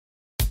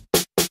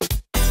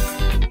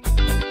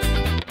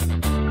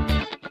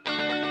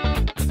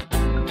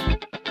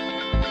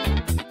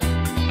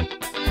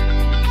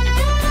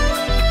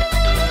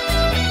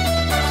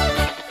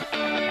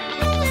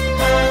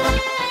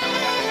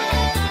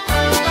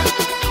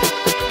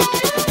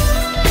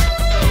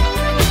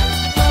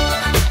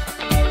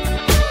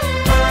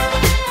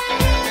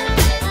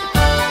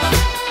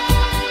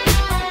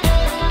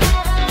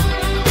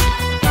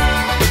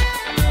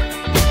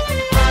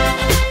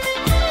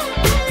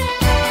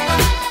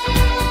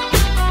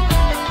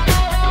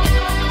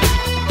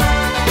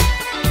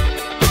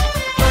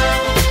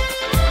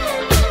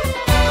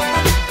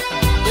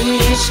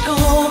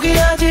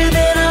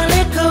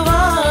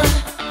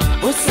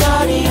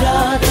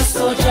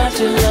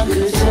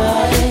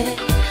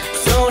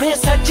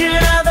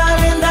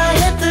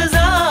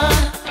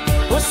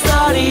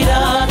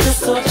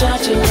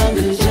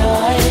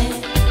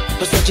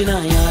सजना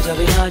आ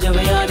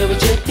जावे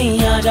छेती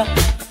आ जा,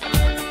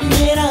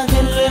 मेरा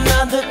दिल ना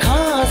दिखा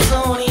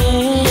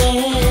सोनिए।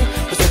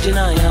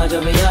 सजना आ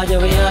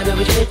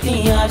जावे छेती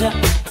आ जा,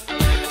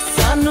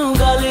 सानू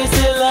गले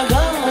से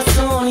लगा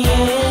सोनिए।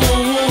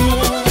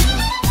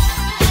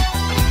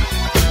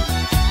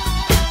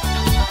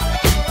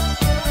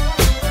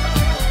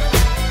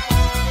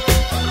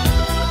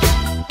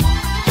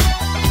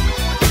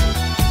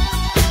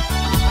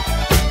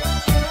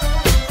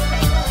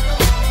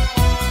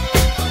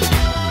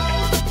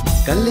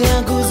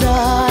 कलियां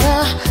गुजारा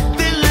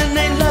दिल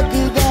नहीं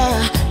लगदा,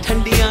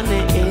 ठंडियां ने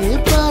ए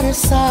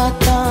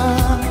बरसाता,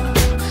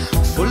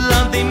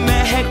 फुल्लां दी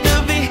महक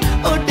भी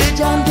उड़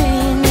जांदी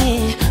ने,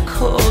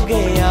 खो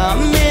गया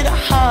मेरा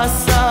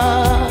हासा।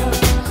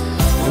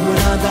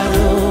 उमरां दा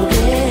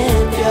रोगे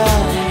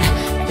प्यार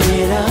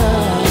तेरा,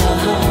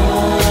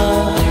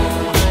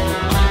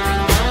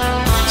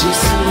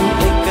 जिसनू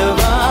एक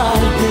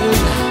बार दिल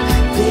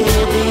दे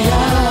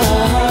दिया।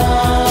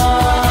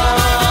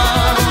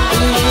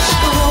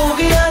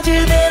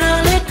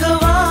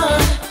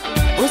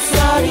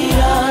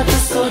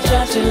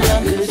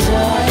 लग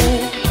जाए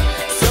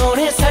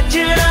सोने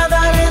सजना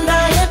दा रहिंदा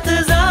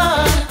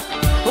इंतजार,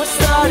 वो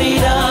सारी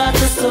रात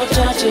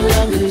सोचा च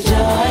लग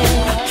जाए।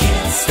 I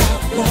can't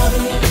stop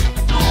loving you,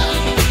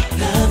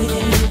 loving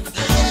you,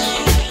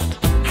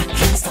 I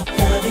can't stop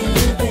loving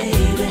you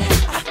baby,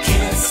 I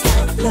can't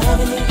stop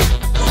loving you,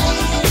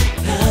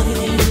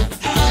 loving you,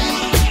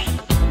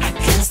 I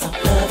can't stop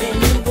loving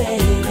you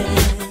baby।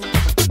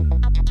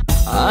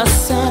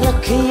 आसां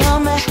रखियां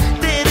मैं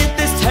तेरे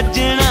ते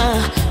सजना,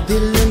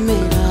 दिल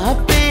मेरा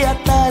पिया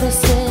तर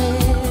से,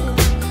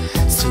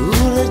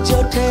 सूरज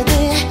उठ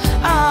दे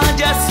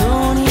आजा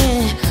सोनिए,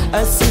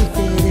 असी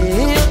तेरे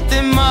उत्ते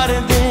मर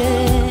दे।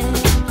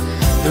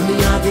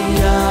 दुनिया दी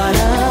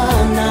यारा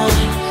ना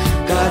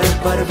कर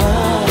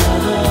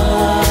परवाह,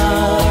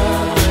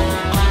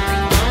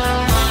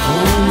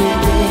 होने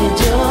दे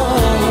जो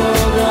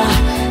होगा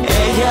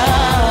ए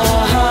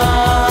यार।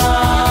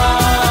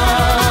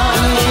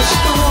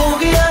 इश्क हो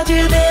गया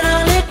जिदे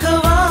नाल एक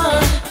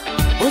बार,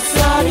 वो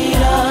सारी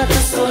रात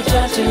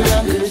सोचा च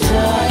लग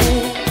जाए,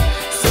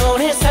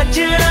 सोने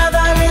सजना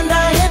दा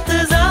रहिंदा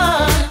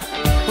इंतजार,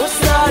 वो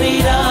सारी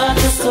रात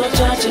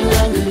सोचा च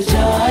लग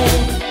जाए।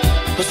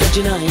 वो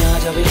सजना आ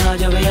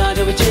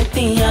जावे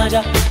छेती आ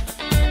जा,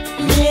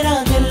 मेरा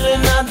दिल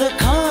ना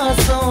दिखा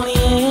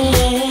सोनिए।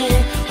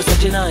 वो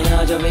सजना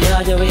आ जावे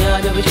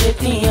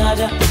छेती आ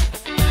जा,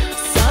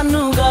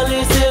 सानू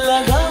गले से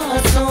लगा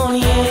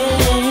सोनिए।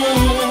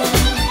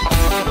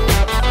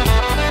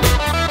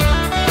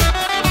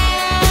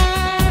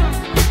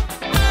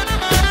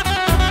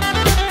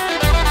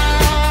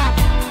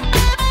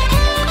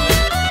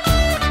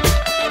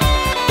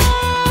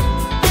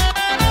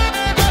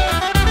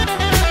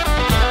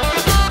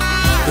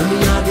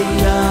 दुनिया दी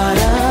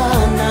यारा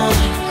ना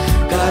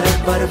कर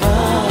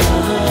परवाह,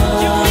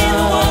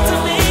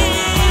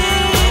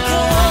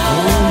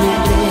 होने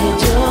दे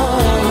जो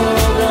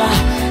होगा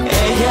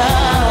ए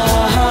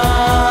यार।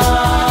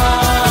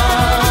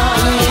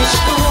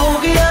 इश्क हो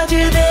गया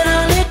जिदे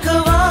नाल एक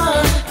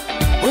बार,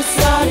 वो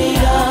सारी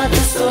रात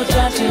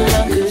सोचा च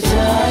लग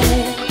जाए,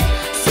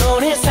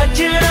 सोने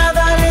सजना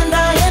दा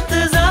रहिंदा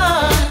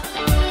इंतजार,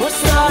 वो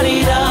सारी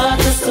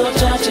रात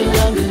सोचा च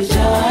लग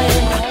जाए।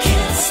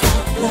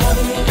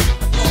 Loving you,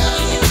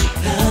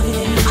 loving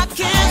you, I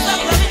can't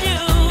stop loving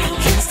you, I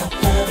can't stop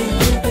loving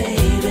you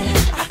baby,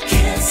 I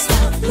can't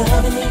stop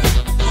loving you,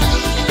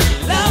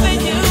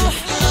 loving you,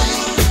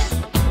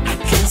 I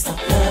can't stop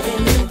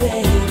loving you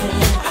baby,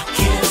 I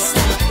can't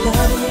stop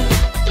loving you,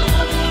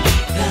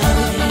 loving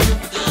you,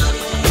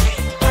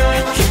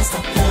 I can't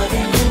stop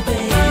loving you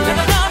baby,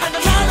 I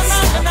can't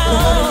stop loving you, loving you,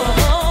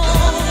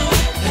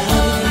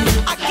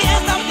 I can't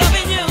stop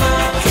loving you, I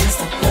can't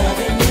stop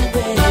loving you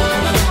baby।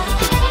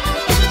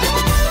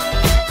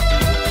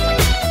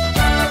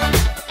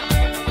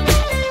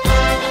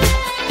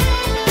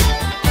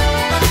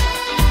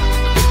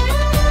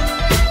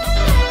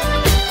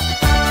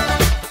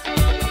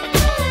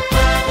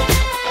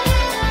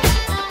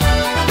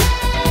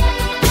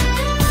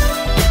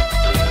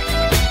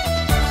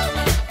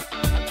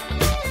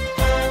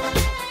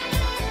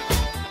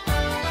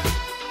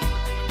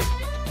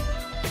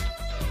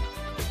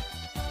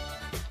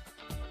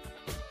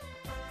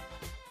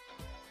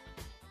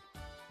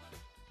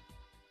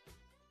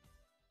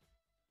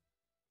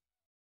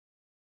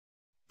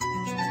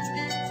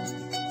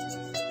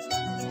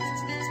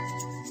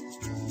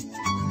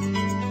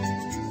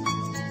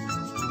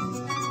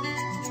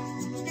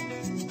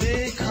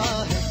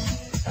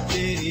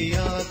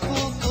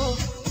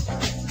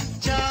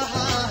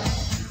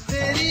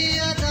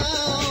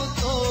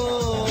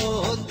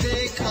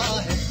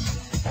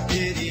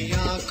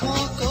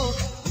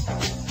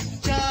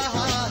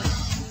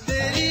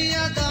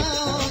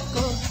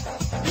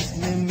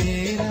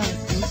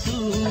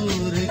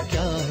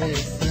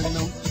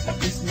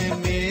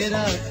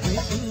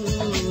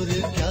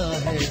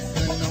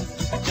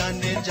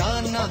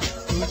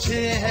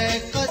 तुझे है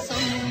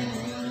कसम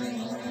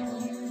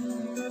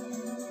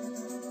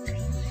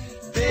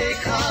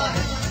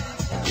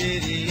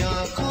तेरी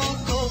आंखों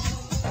को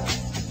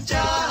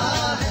चाहा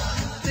है,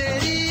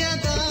 तेरी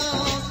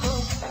अदाओं को।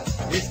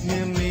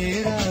 इसमें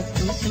मेरा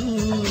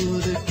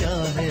कसूर क्या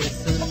है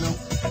सनम,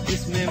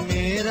 इसमें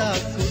मेरा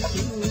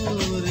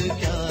कसूर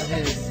क्या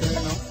है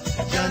सनम।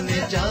 जाने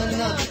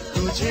जाना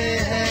तुझे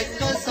है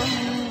कसम।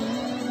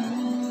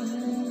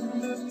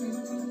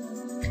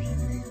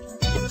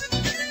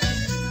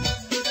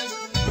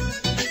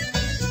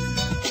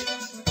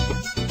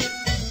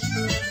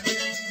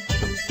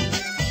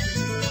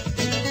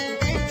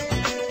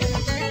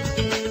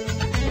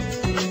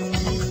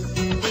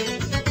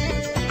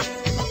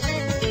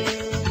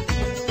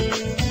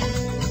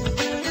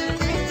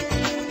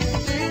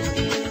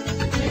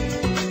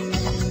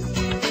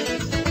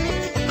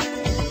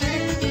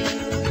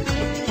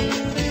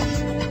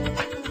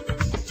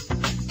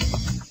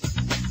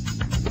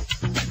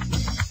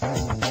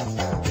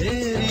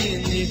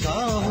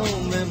 निगाहों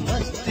में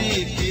मस्ती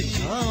की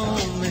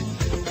छाँव में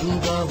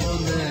डूबा हूँ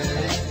मैं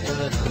इस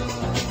तरह।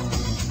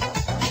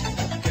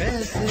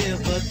 कैसे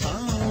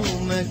बताऊँ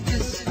मैं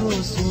किसको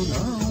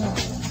सुनाऊँ,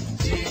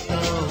 जीता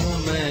हूँ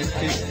मैं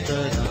किस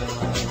तरह।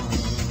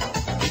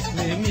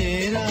 इसमें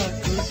मेरा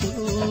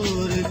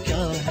कसूर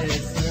क्या है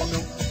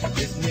सनम,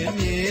 इसमें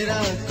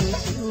मेरा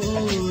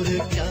कसूर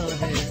क्या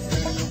है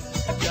सनम।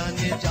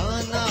 जाने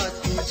जाना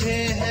तुझे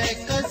है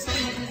कसम।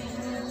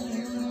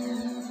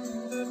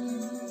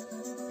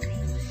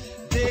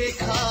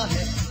 देखा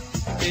है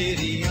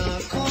तेरी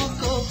आंखों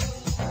को,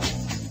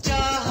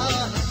 चाहा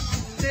है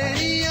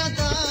तेरी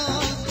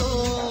अदाओं को।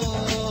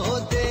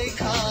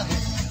 देखा है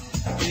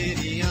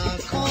तेरी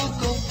आंखों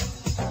को,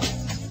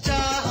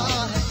 चाहा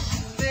है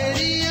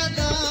तेरी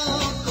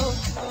अदाओं को।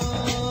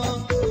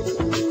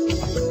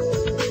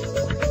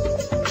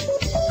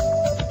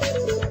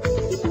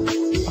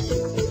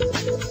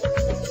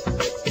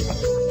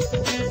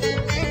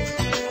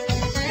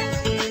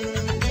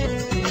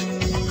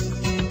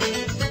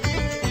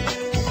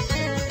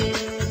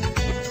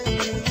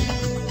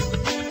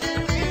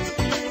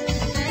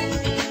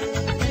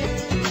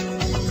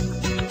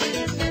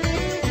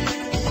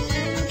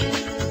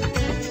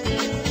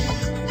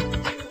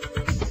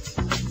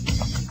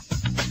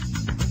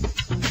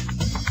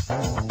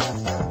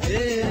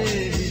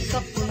 तेरे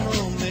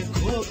सपनों में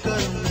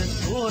खोकर मैं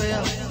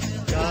सोया,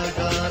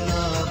 जागा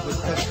ना अब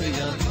तक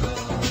यहाँ।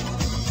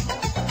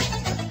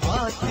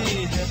 आती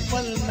है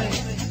पल में,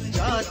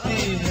 जाती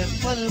है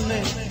पल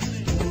में,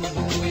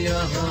 तू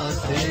यहाँ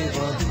से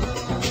वहाँ।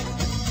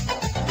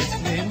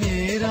 इसमें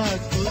मेरा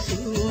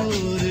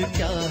कसूर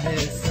क्या है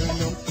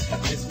सनम,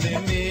 इसमें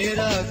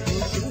मेरा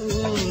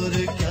कसूर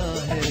क्या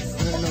है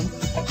सनम।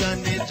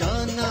 जाने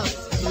जाना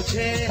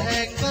तुझे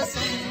है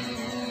कसम।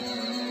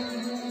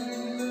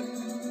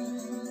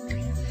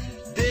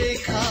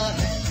 देखा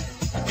है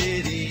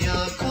तेरी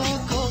आंखों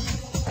को,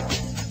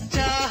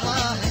 चाहा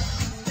है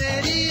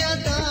तेरी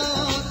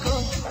अदाओं को।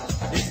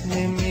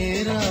 इसमें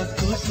मेरा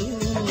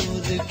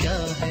कसूर क्या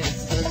है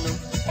सनम,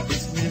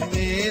 इसमें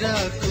मेरा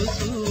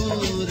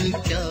कसूर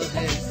क्या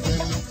है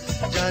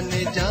सनम।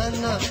 जाने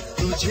जाना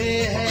तुझे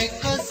है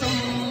कसम।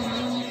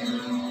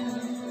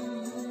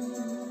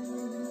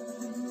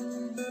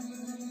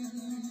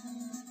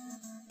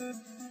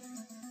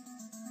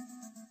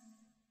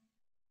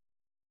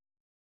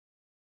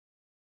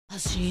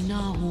 हसीना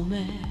हूँ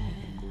मैं,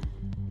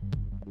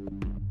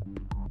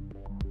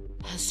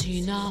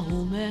 हसीना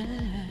हूँ मैं।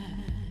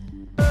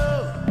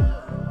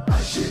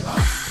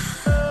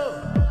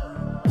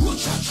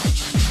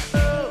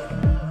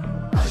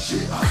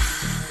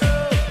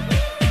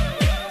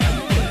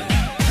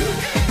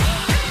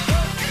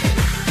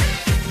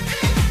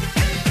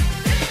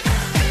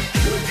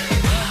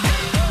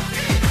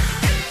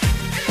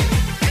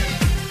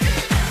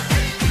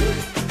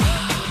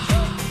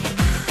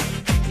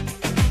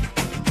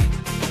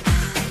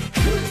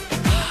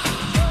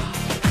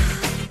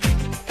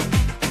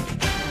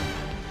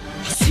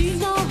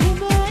 हसीना हूँ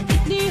मैं,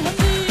 इतनी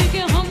हंसी कि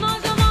हम ना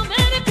जमा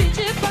मेरे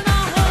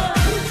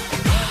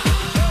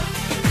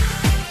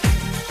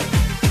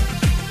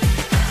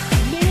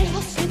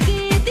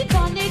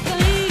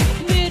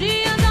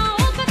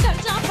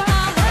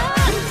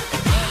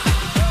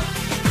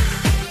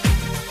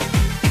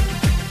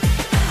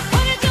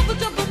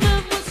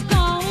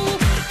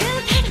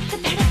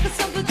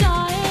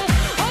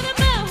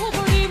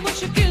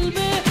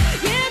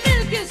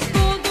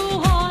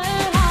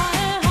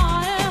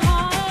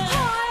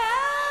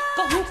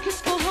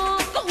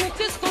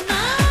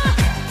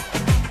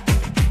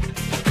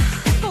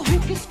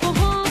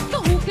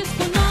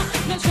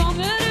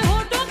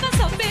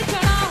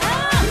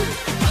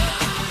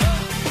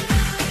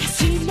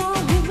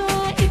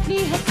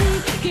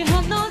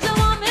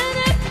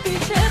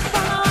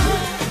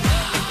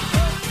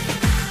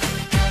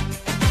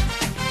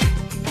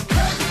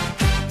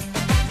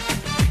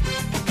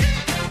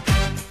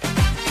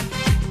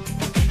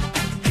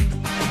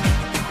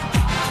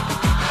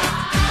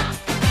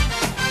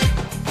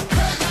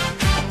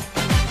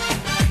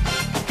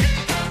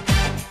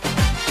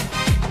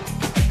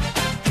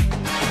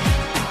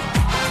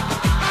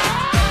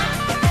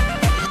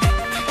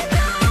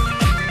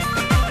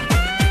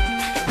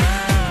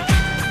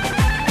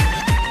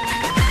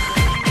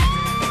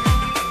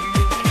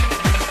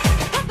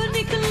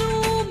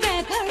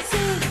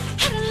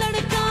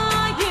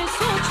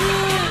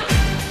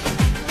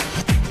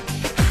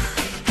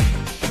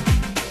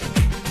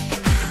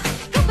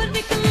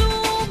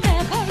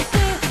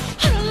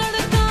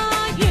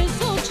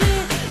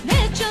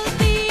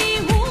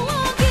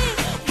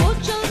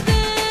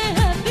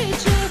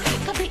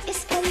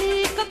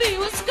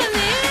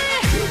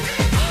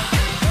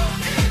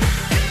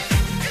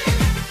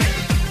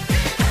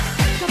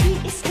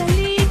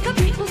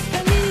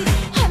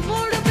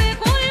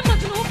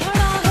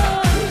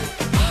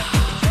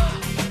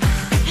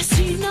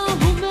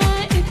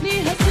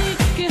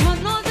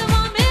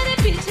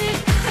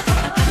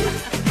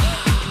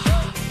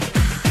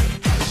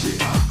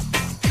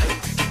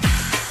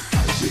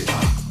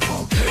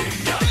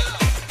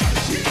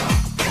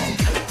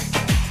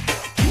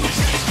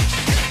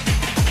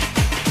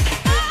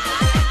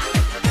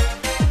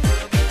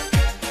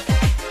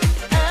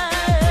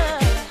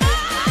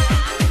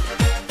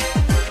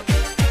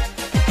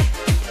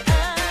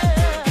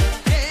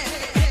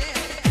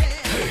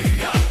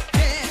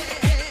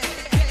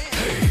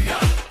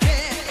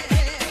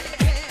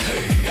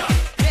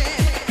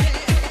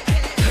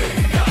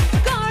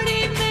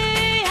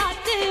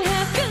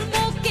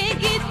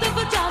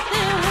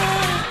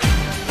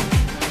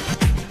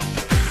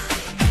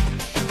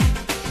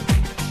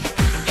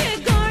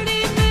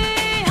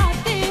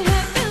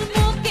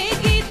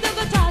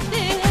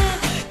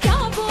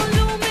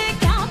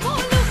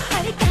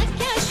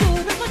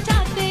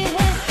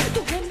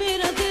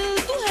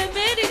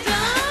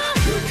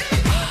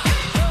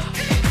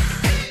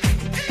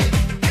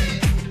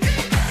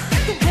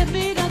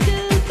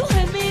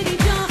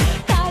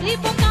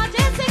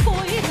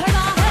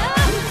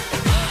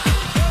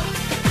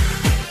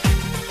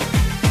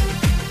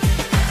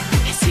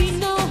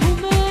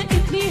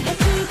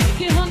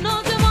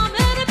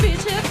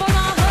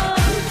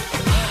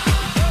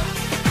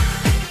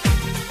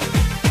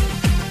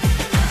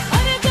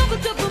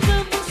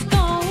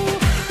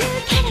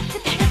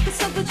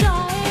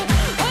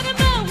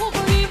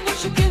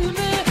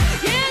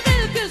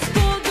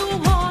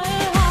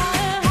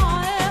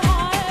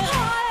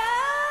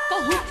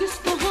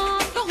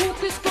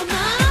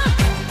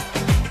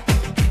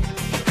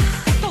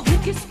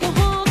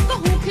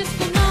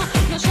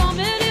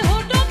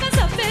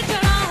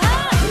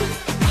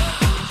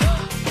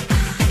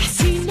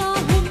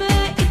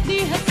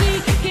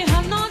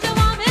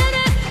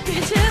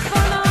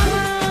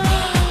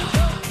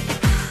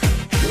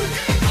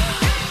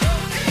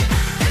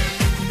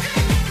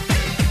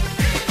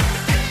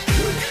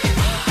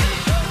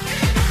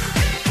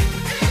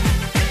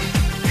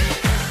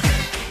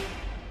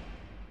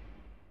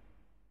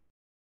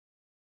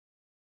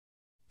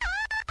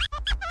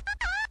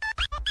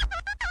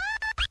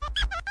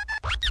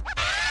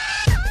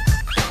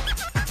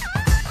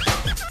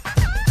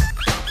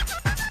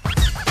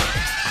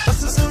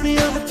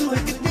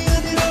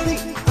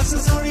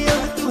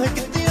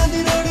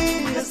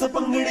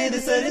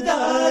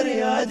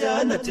आजा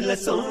नच ले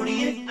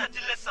सोहणीए नच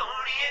ले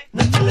सोहणीए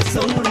नच ले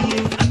सोहणीए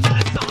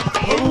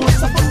हो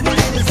अस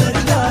पंगड़े दे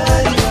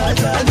सरदार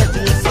आजा नच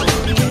ले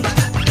सोहणीए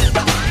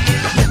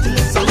नच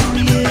ले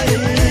सोहणीए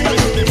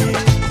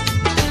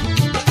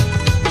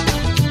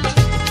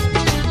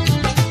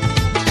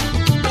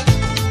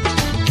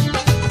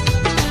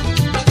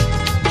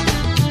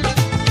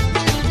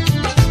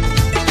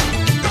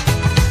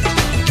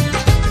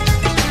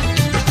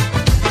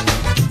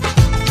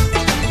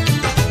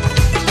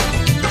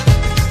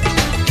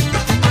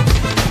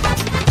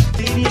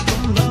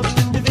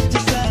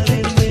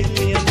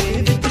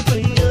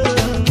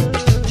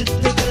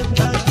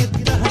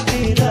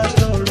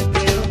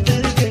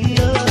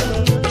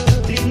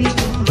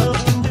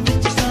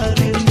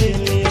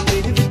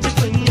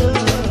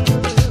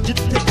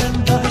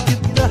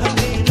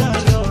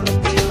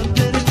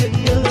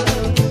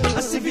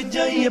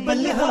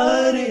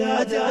बल्हारे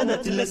आजा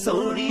नच ले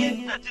सोहणीए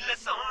नच ले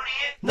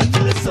सोहणीए नच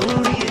ले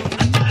सोहणीए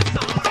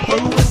हो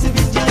अस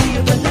भी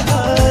जाइए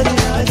बल्हारे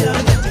आजा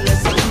नच ले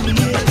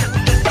सोहणीए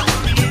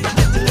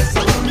नच ले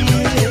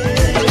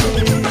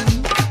सोहणीए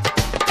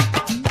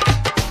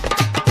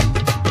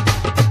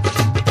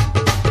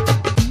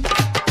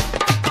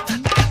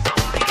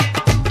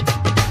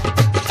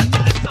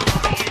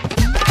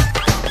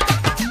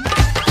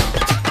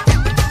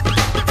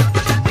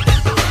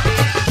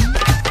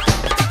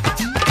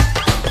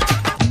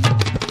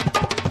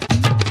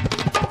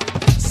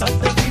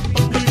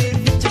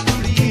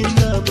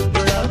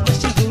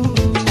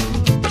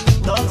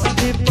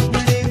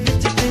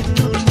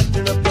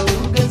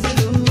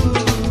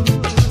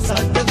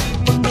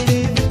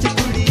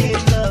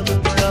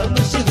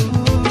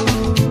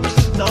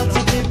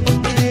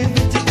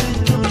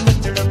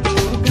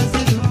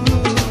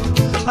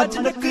अज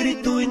नकरी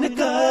तू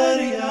इनकार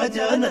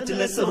आजा नच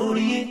ले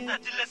सोहणीए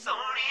नच ले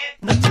सोहणीए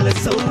नच ले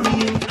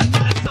सोहणीए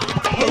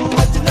हो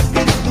अज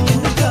नकरी तू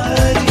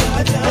इनकार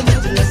आजा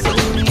नच ले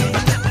सोहणीए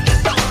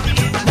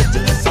नच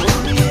ले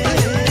सोहणीए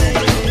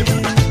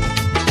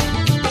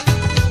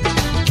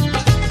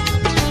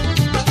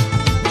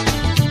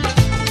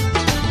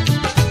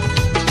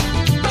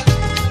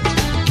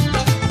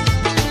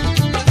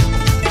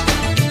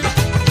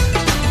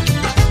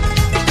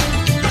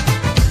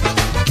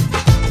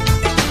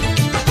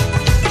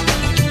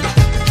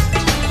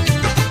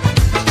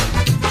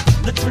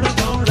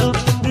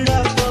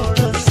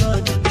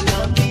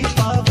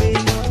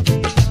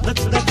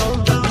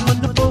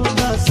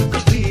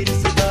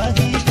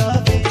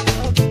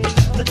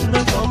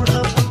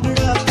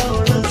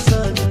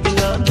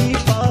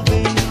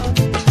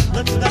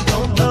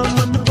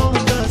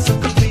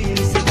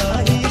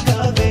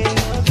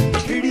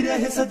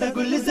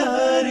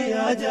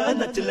आजा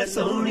नच ले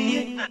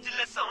सोहणीए नच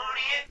ले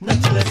सोहणीए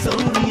नच ले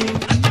सोहणीए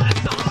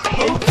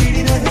हो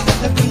खिड़ी रहे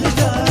सदा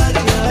गुलजार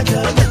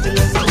आजा नच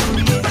ले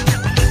सोहणीए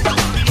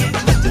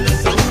नच ले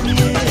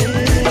सोहणीए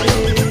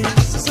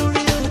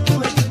सोहणिया तू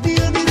है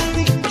कुत्तियां दी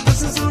रानी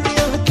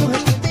सोहणिया तू है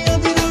कुत्तियां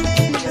दी रानी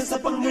ऐसा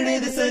पंगड़े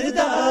दे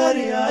सरदार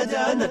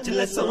आजा नच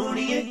ले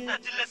सोहणीए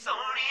नच ले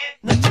सोहणीए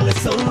नच ले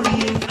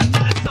सोहणीए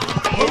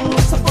हो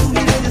ऐसा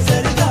पंगड़े दे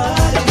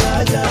सरदार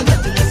आजा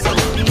नच ले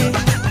सोहणीए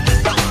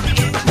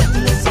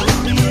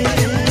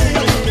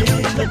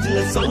नच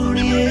ले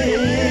सोहणीए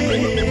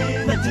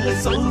नच ले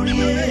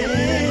सोहणीए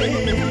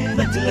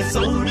नच ले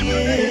सोहणीए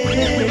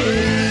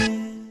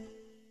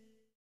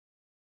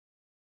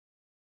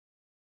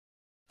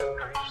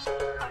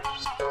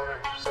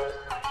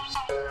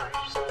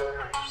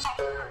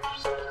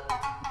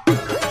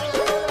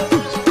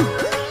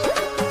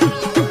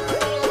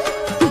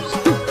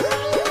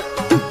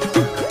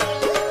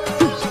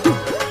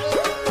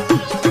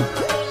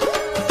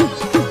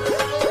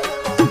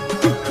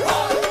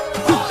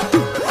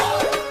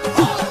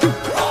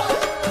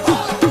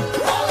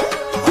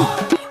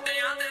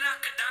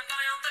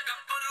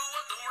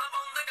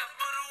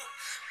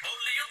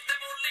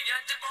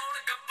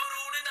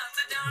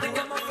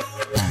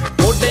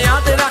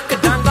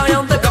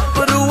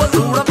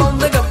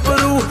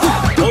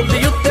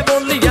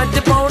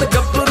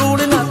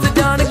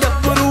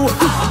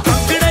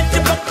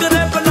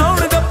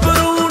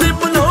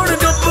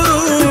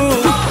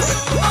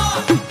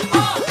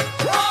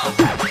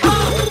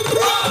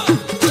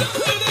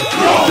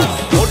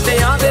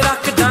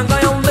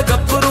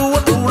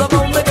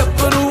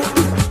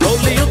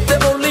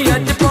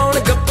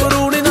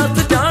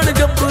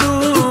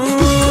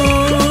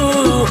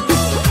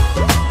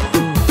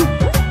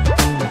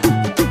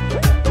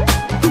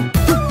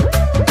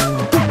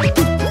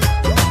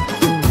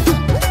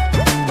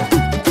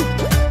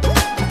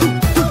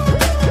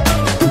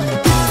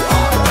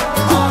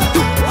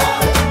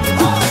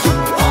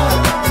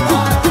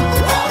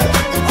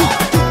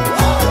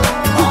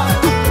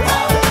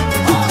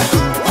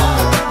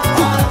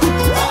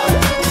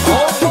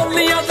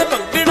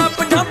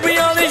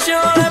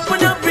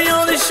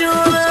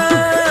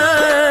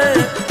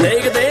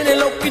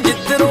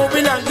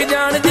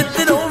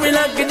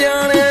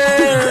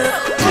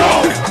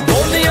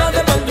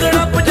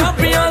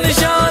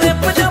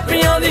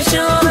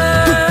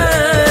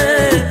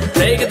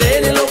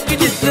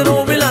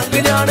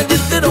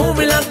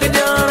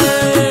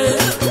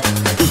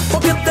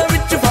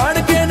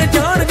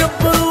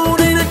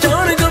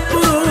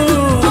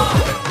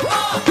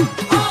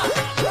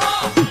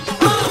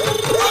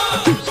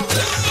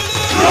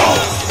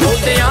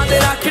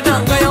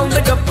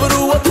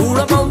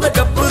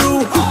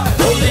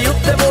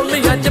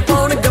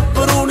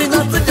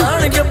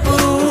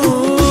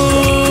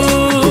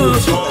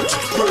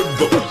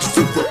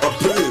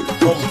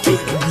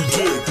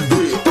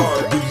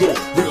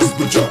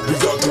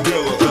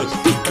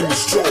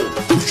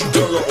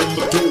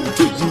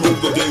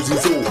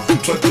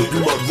try to give you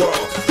my rock.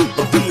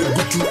 I'm being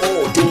good to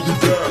all, don't be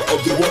bad,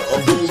 otherwise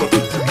I'm gonna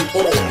take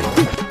you all.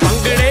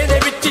 ਭੰਗੜੇ ਦੇ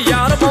ਵਿੱਚ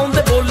ਯਾਰ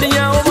ਪਾਉਂਦੇ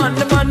ਬੋਲੀਆਂ ਉਹ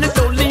ਮਨ ਮਨ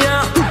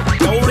ਟੋਲੀਆਂ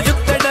ਦੌੜ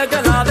ਜੁੱਤੇ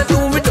ਡਗਲਾ ਦੇ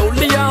ਤੂੰ ਵੀ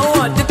ਢੋਲੀਆਂ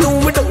ਉਹ ਅੱਜ ਤੂੰ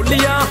ਵੀ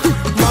ਢੋਲੀਆਂ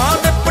ਮਾਰ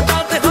ਦੇ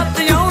ਪਟਾ ਤੇ ਹੱਥ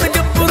ਆਉਣ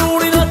ਗੱਭਰੂ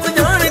ਨੀ ਨੱਚ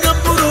ਜਾਣ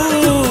ਗੱਭਰੂ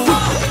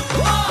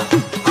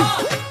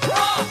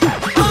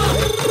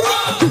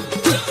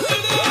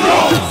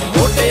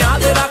ਮੋਢਿਆਂ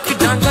ਦੇ ਰੱਖ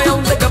ਡੰਗ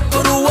ਆਉਂਦੇ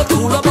ਗੱਭਰੂ ਉਹ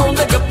ਧੂਲਾ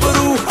ਪਾਉਂਦੇ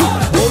ਗੱਭਰੂ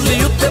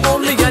ਬੋਲੀ ਉੱਤੇ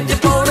ਬੋਲੀ ਅੱਜ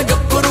ਪਾਉਣ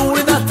ਗੱਭਰੂ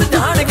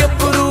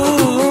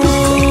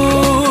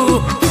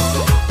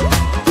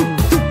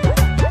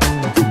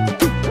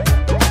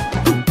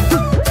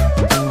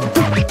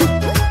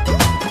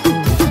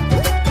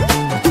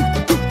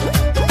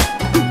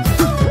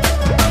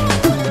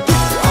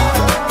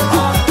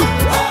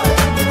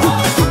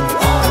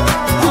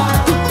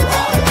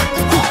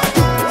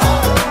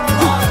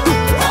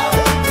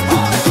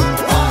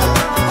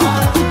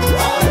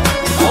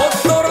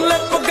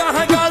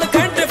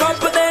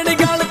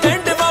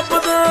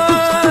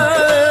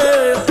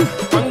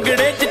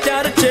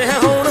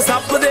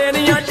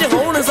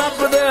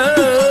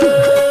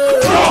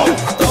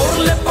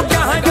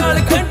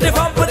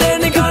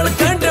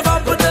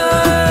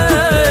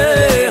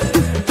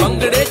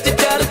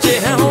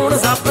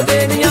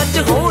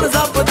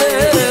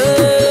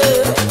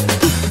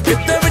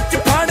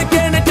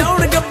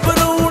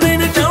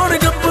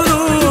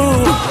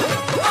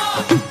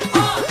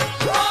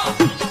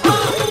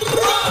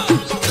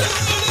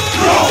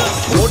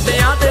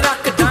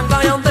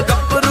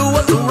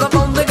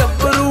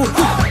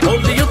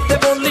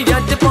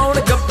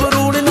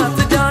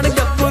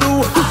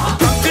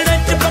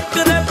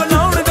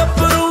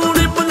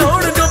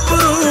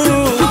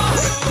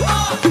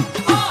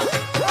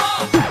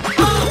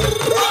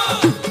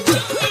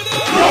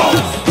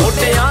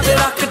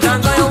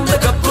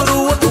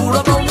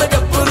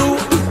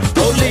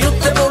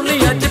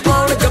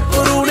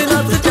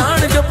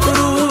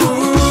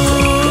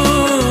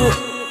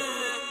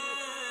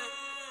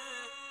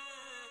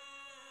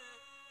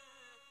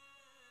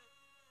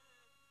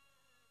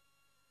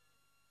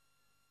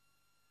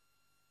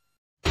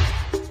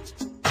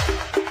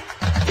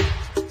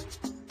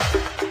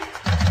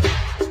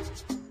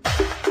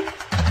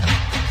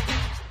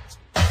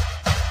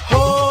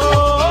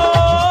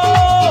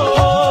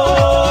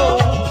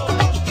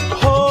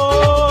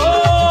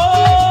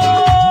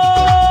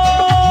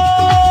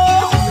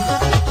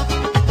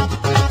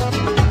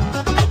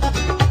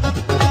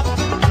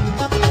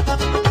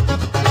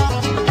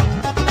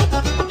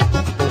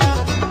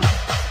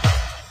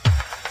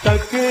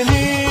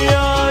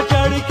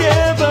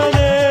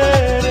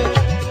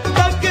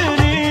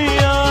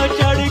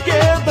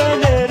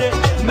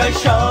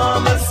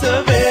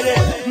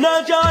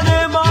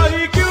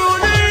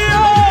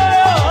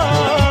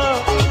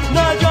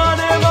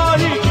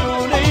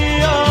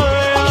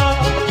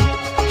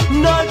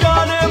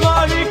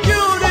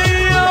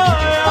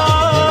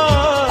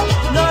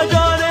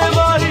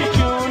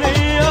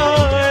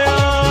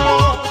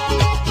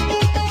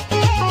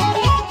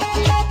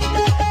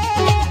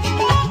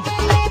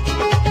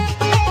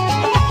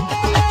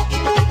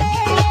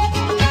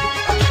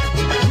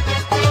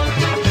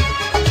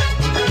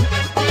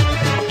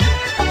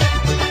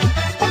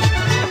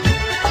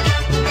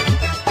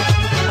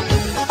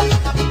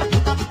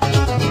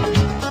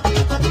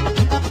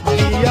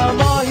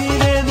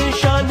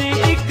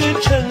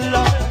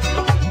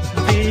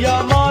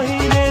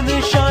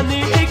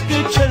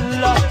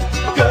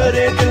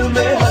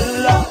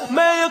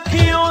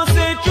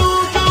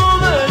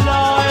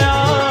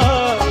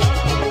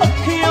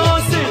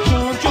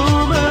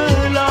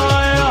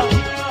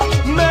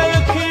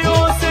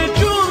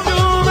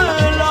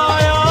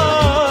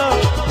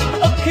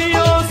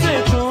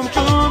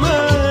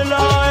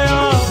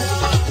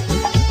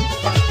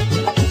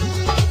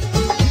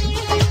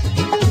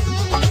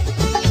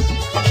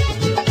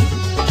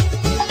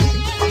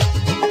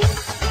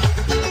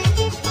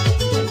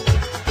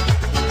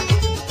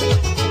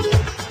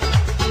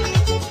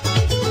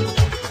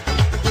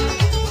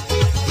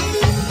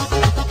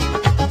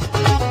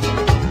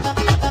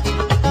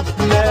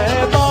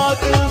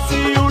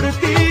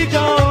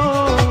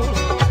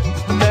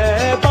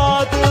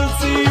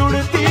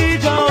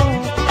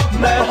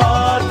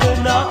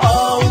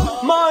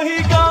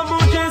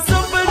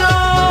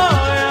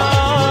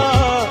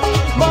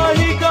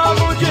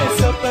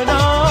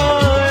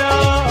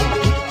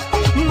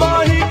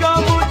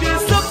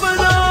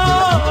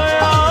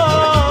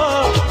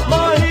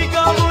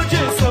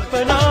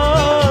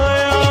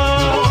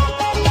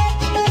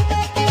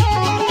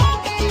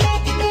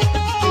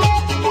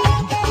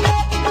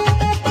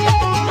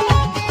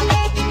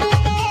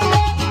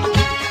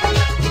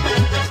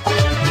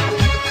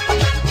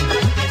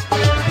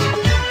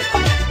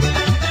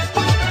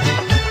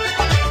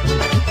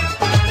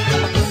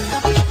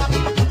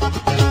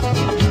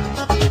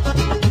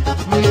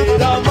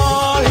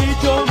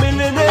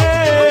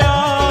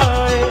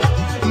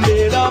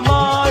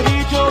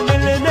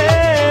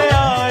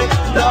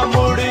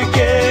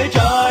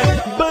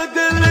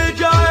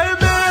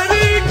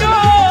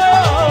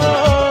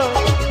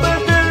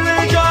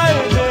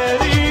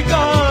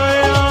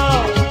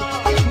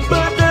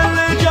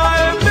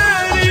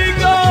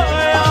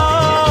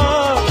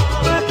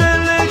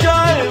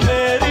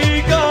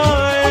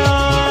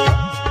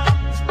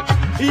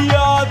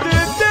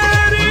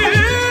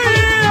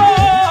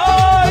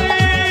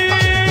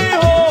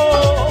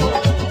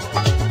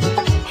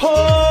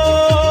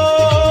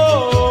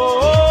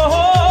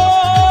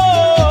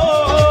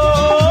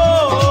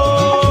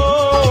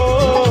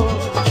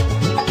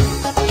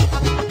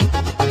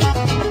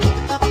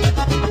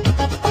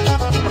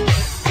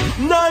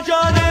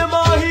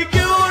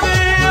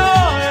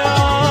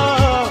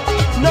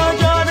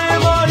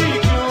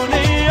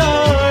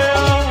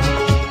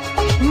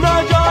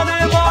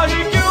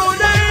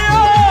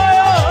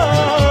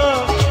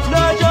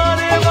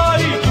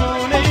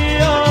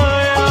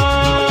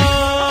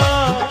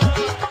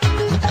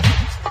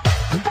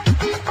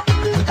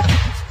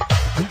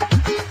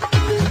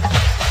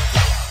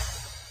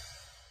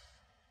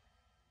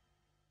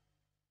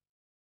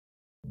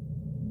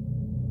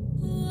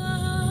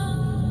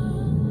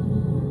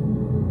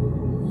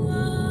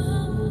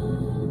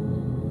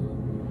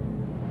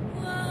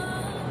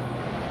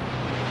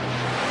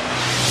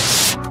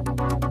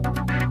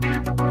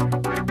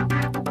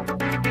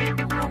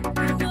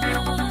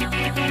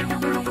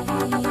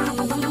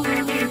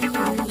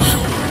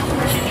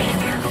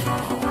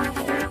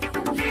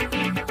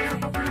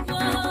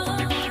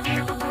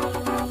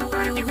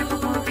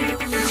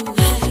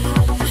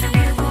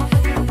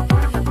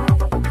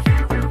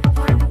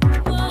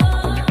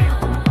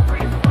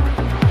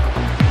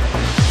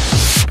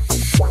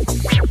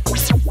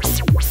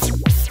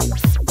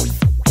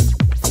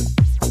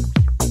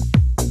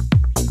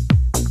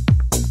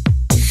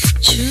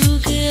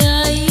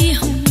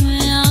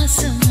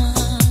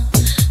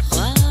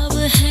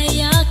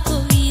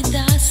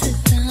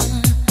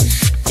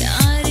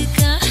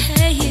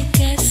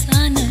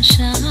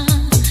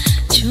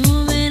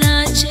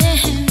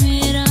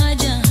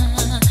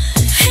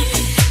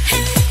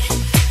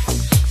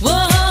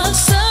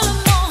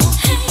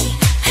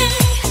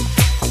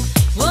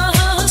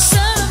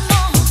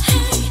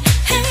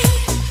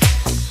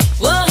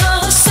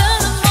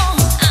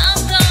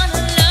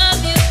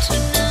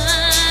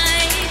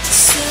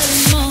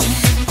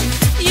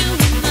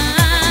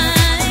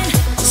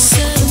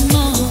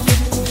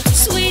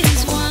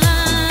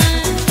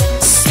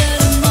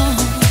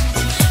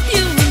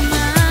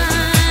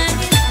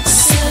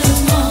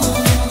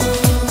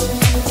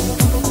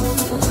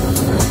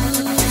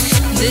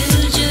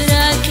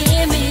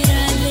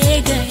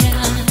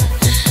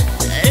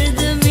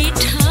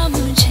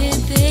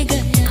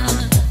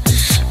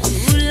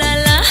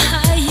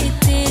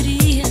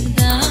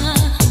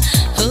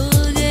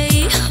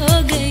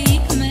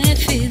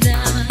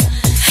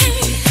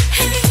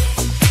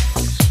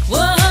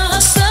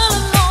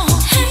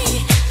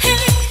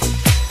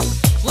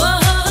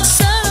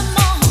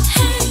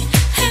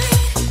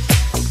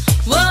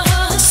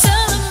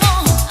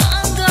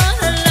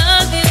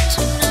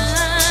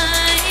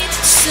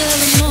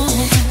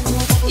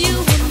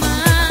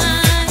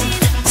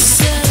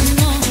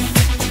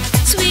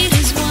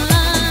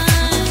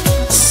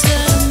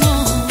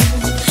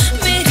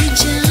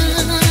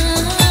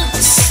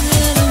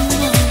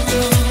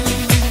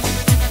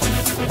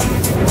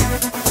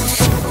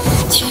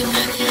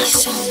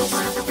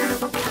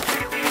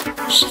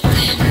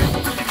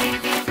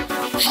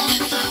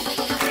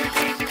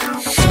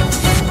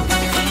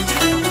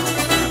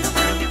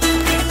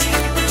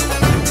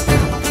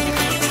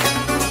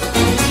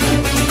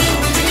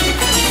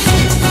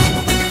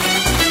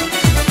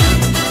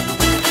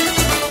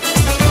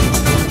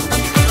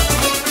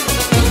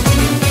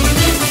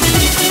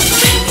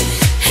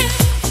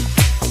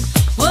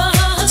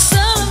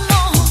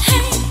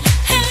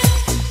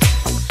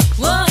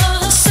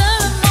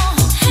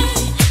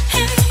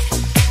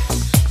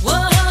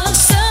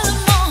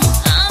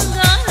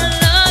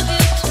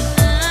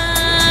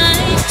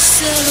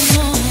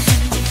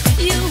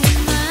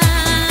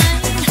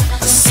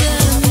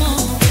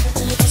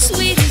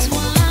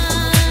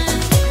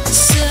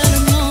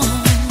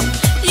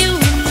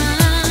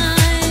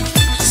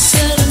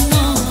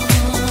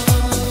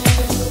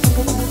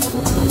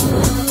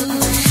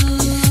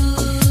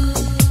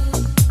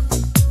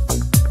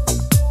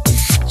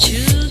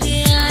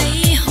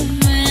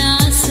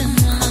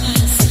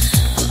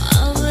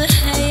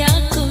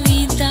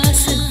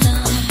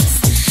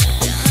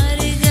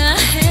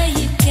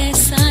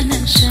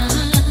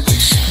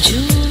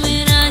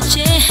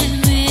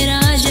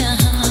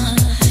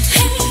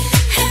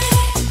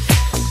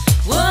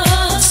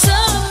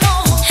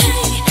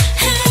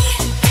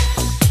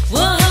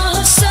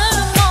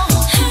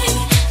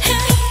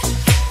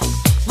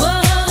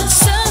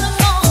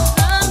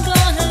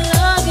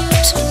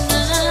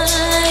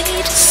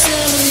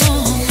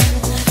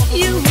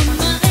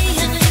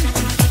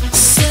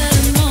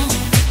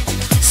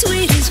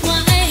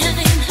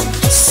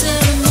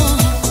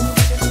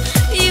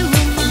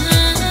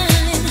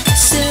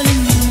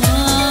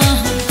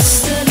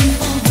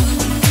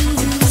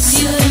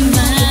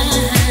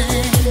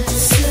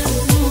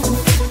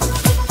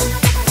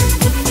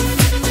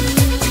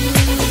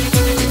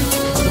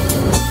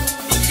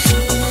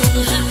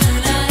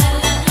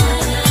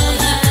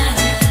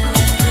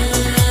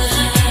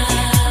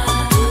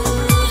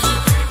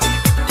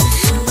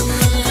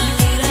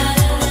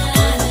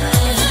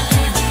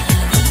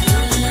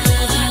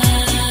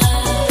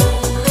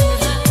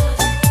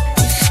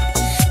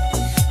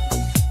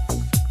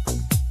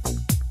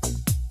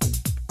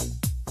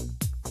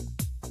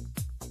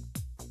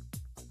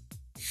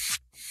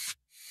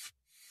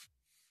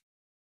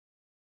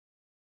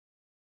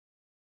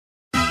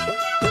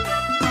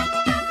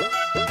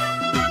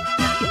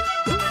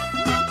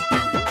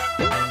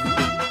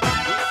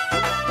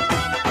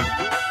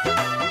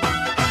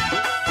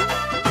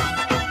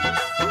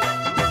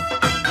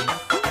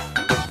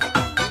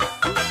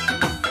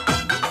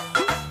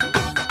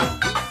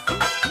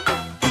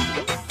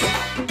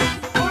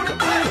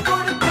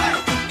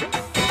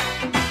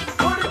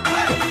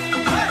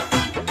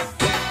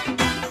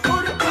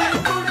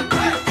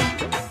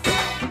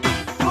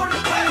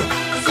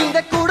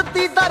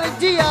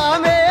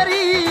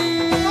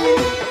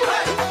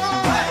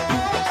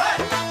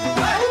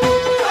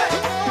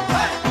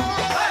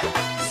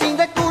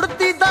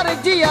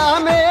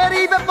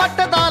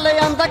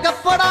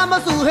बड़ा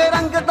मसूहे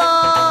रंग दा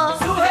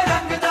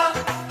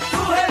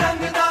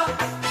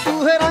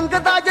सूहे रंग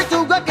दा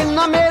जचूगा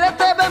किन्ना मेरे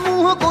ते बे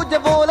मुंह कुछ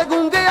बोल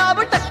गूंगे आप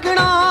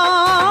टकना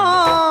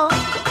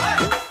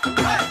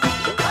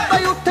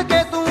भाई उठ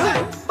के तू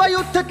भाई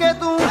उठ के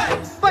तू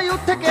भाई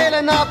उठ के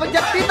ले नाप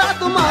जट्टी दा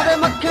तुम्हारे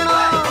मखना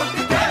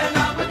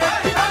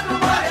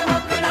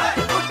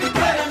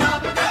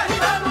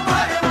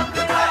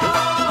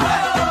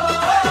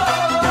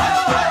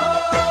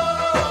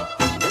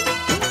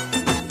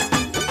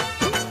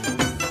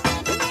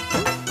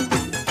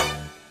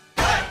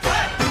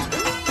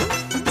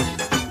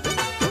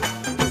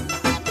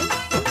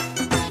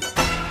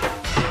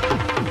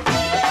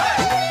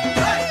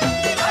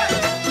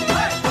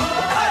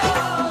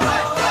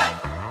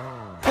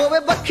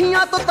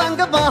ਬੱਖੀਆਂ ਤੋਂ ਤੰਗ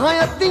ਬਾਹਾਂ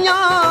ਅੱਤੀਆਂ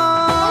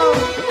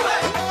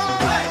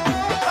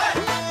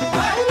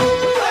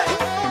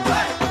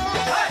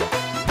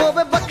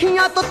ਹੋਵੇ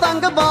ਬੱਖੀਆਂ ਤੋਂ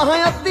ਤੰਗ ਬਾਹਾਂ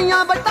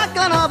ਅੱਤੀਆਂ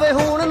ਬਟਾਕਾਂ ਨਾ ਵੇ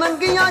ਹੁਣ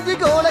ਨੰਗੀਆਂ ਜੀ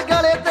ਗੋਲ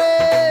ਗਲੇ ਤੇ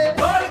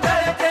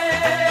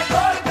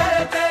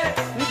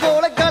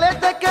ਗੋਲ ਗਲੇ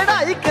ਤੇ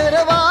ਕਢਾਈ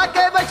ਕਰਵਾ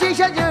ਕੇ ਵੇ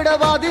ਸ਼ੀਸ਼ੇ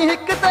ਜੜਵਾ ਦੀ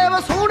ਹਿੱਕ ਤੇ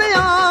ਵੇ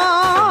ਸੋਹਣਿਆ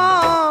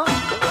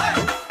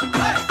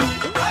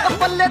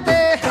ਪੱਲੇ ਤੇ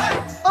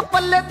ਉਹ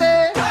ਪੱਲੇ ਤੇ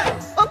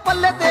ਉਹ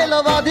ਪੱਲੇ ਤੇ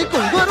ਲਵਾ ਦੀ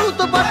ਘੁੰਗਰੂ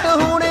ਤੋਂ ਬੱਟ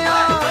ਹੋਣਿਆ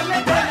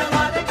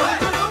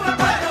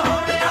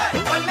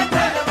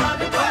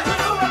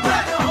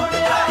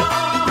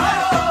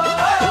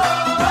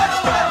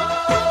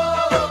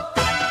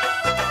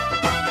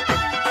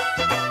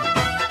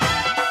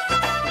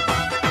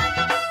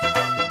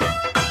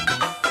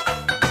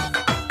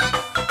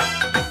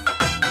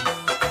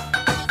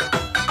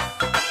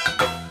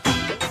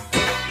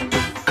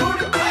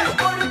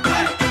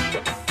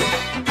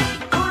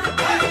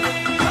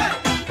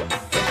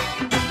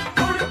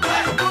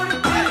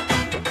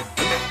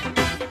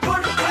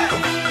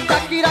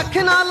ਰੱਖ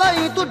ਨਾ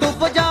ਲਈ ਤੂੰ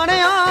ਡੁੱਬ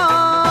ਜਾਣਿਆ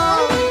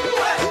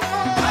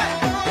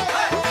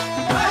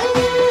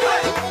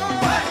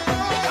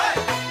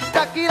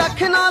ਟਾਕੀ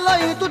ਰੱਖ ਨਾ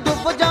ਲਈ ਤੂੰ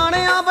ਡੁੱਬ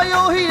ਜਾਣਿਆ ਬਈ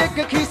ਉਹੀ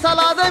ਇੱਕ ਖੀਸਾ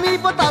ਲਾ ਦੇਵੀਂ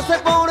ਪਤਾਸੇ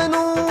ਪਾਉਣ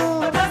ਨੂੰ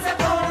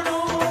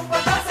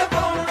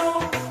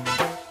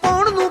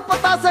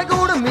ਪਤਾਸੇ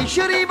ਗੁੜ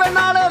ਮਿਸ਼ਰੀ ਵੇ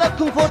ਨਾਲ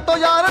ਰੱਖੂ ਫੋਟੋ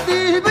ਯਾਰ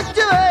ਦੀ ਵਿੱਚ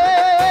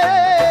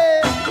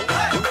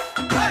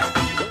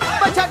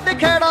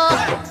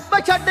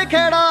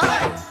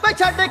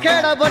ਛੱਡ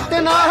ਖੇੜਾ ਬੱਟ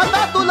ਨਾ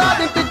ਹੱਥਾਂ ਤੂੰ ਲਾ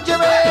ਦੀ ਟਿੱਚ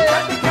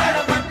ਵੇ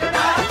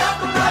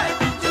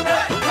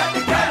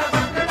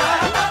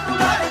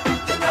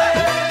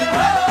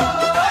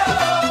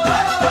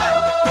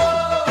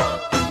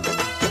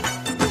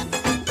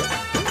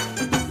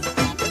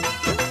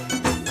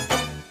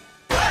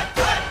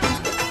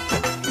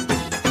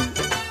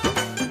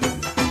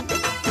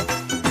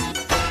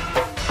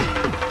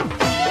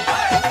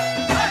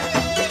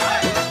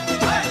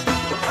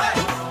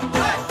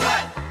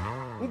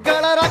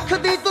ਗਲਾ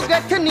ਰੱਖਦੀ ਤੂੰ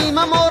ਗੱਠ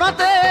ਨੀਵਾਂ ਮੋਰਾਂ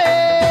ਤੇ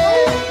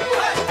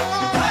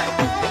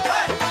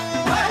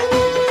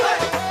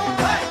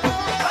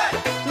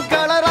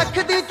ਗਲਾ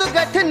ਰੱਖਦੀ ਤੂੰ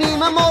ਗੱਠ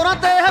ਨੀਵਾਂ ਮੋਰਾਂ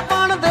ਤੇ ਹੈ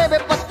ਪਾਣ ਦੇਵੇ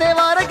ਪੱਤੇ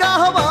ਵਰਗਾ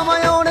ਹਵਾਵਾਂ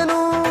ਆਉਣ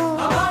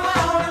ਨੂੰ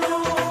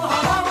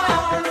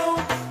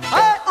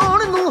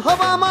ਆਉਣ ਨੂੰ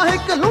ਹਵਾਵਾਂ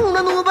ਇੱਕ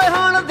ਲੂਣ ਨੂੰ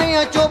ਬਹਾਨ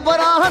ਦੀਆਂ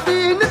ਚੋਬਰਾਂ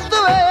ਦੀ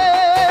ਨਿਤਵੇ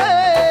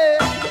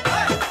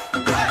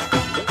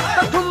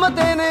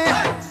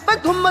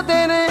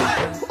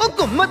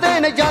ਘੁੰਮਦੇ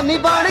ਨੇ ਜਾਨੀ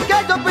ਬਣ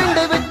ਕੇ ਜੋ ਪਿੰਡ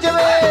ਵਿੱਚ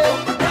ਵੇ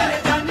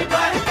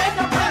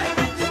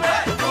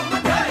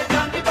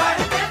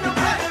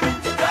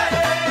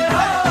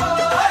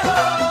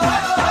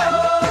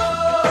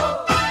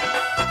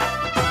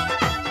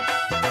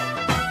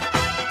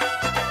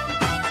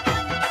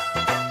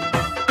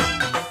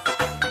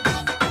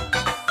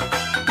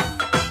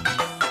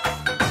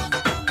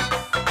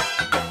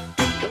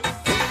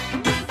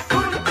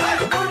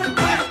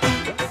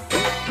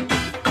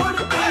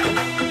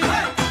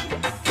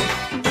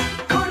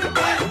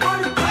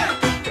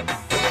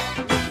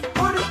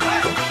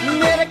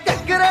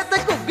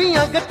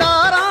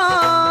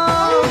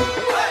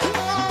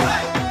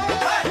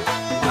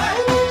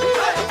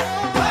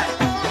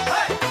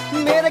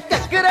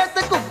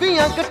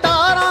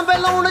ਗਟਾਰਾਂ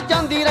ਬਲੂਣ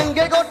ਚਾਂਦੀ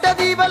ਰੰਗੇ ਗੋਟੇ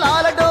ਦੀ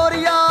ਬਲਾਲ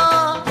ਡੋਰੀਆ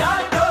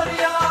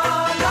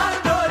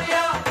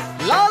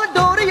ਲਾਲ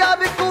ਡੋਰੀਆ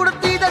ਵੀ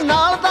ਕੁੜਤੀ ਦੇ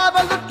ਨਾਲ ਦਾ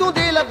ਬਲੁੱਟੂ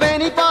ਦੀ ਲੱਭੇ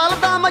ਨੀ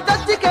ਪਾਲਦਾ ਮੈਂ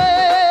ਜੱਜ ਕੇ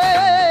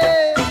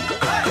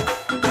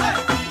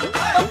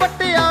ਉਹ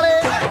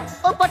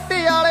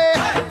ਪੱਟਿਆਲੇ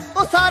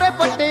ਉਹ ਸਾਰੇ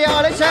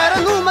ਪੱਟਿਆਲੇ ਸ਼ਹਿਰ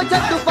ਨੂੰ ਮੈਂ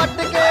ਜੱਟੂ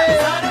ਪੱਟ ਕੇ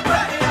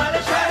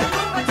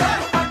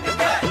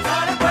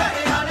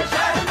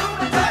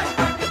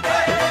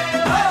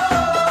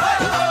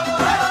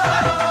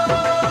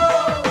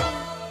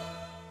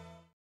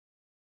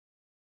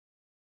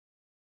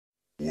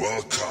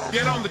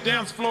Get on the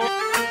dance floor.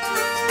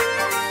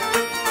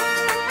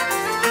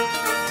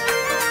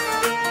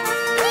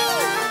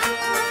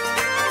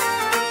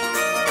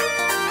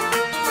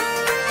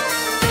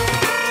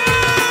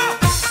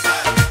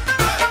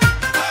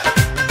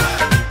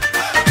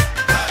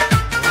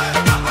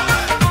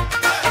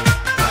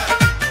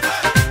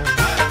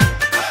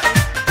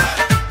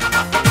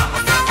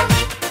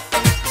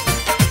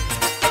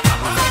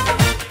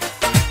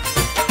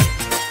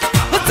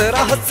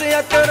 जरा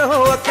हंसिया करो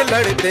अक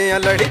लड़ते आ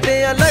लड़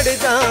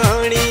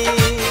जानी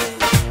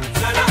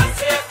जरा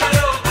हंसिया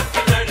करो अक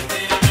लड़ते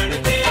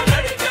आ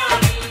लड़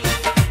जानी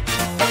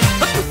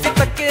तुसी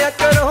तकिया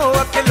करो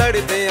अक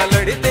लड़ते आ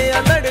लड़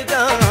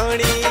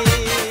जानी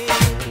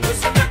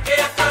तुसी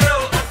तकिया करो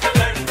अक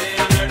लड़ते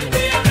आ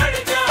लड़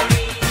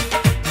जानी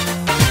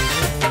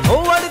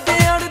ओ अड़दे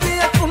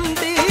आ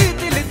कुंडी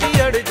दिल दी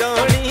अड़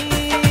जानी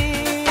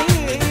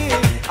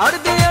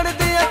अड़दे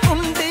आ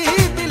कुंडी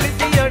दिल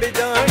दी अड़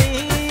जानी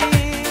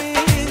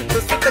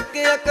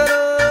तकिया करो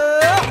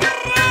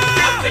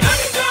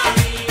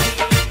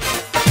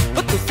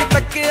तुसी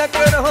तकिया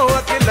करो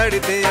अक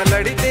लड़ते आ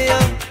लड़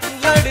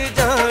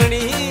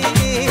जानी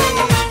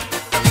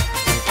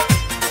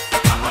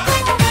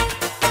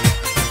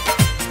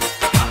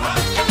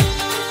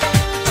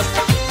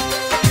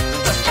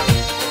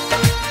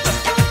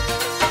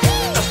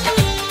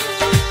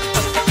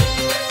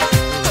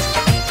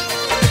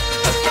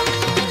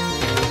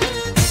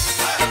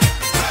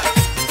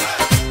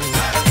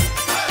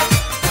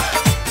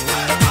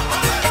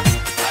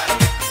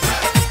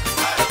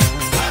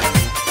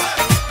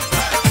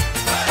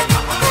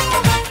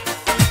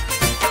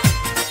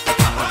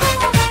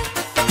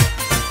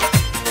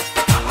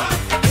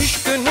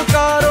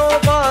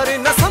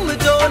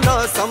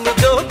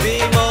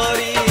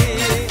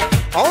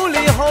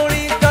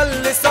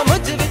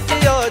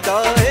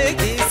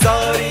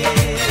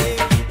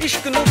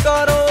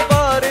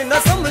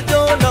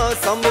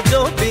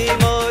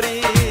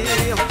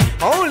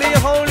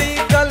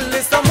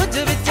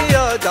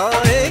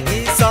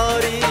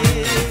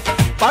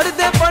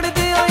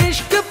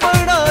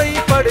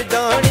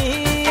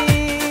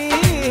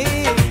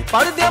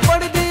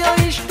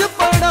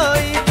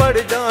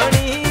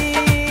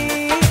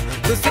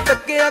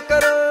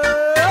करो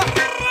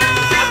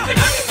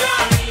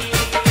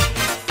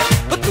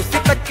तुसी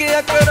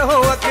तकिया करो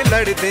अक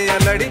लड़दे आ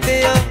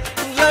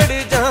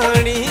लड़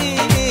जानी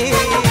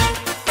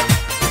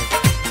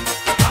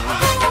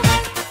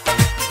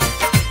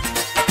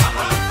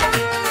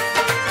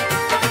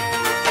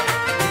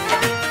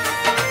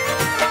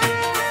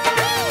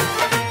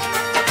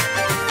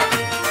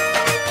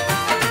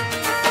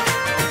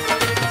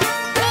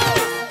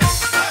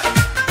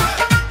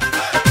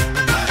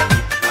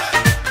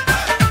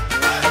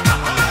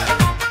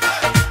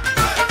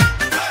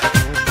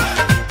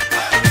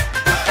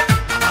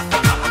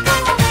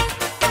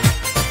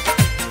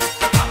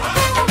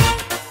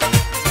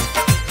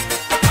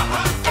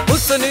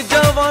हुस्न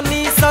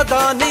जवानी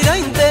सदा नहीं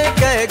रहिंदे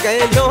कह गए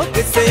लोग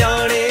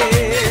सियाने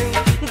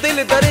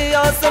दिल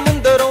दरिया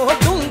समुंदरों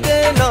डूंगे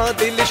ना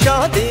दिल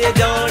शादी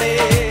जाने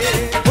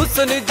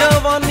हुस्न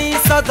जवानी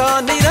सदा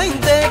नहीं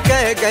रहिंदे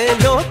कह गए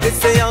लोग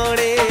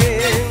सियाने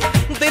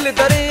दिल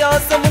दरिया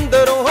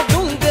समुंदरों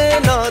डूंगे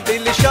ना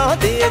दिल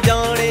शादी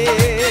जाने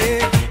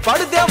फड़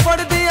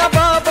दिया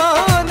बाबा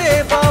ने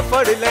बा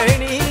फड़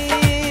लेनी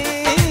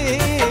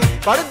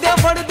फड़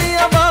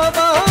दिया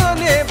बाबा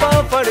ने बा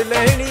फड़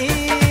लेनी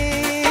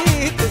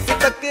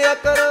तकिया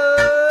करो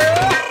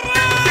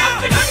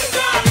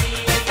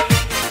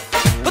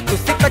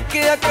तुसी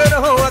तकिया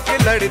करो अक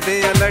लड़दे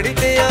आ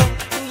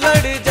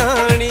लड़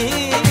जानी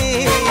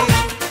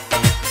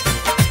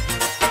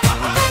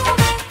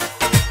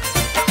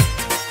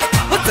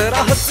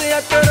जरा हंसिया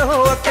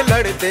करो अक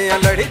लड़दे आ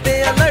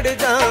लड़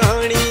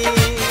जानी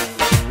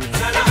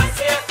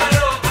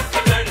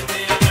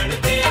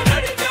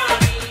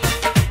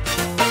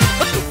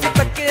तुसी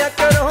तकिया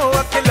करो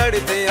अक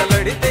लड़दे आ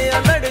लड़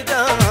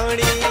जानी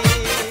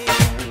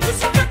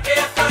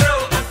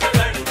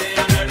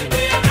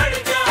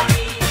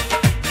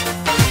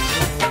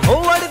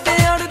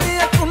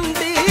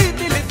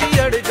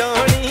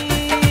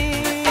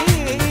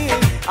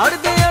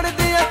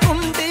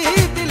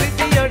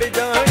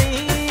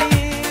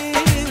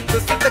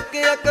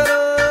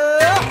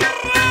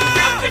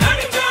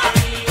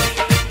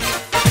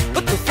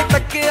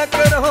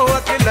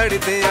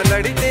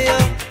लड़दे आ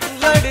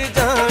लड़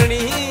जानी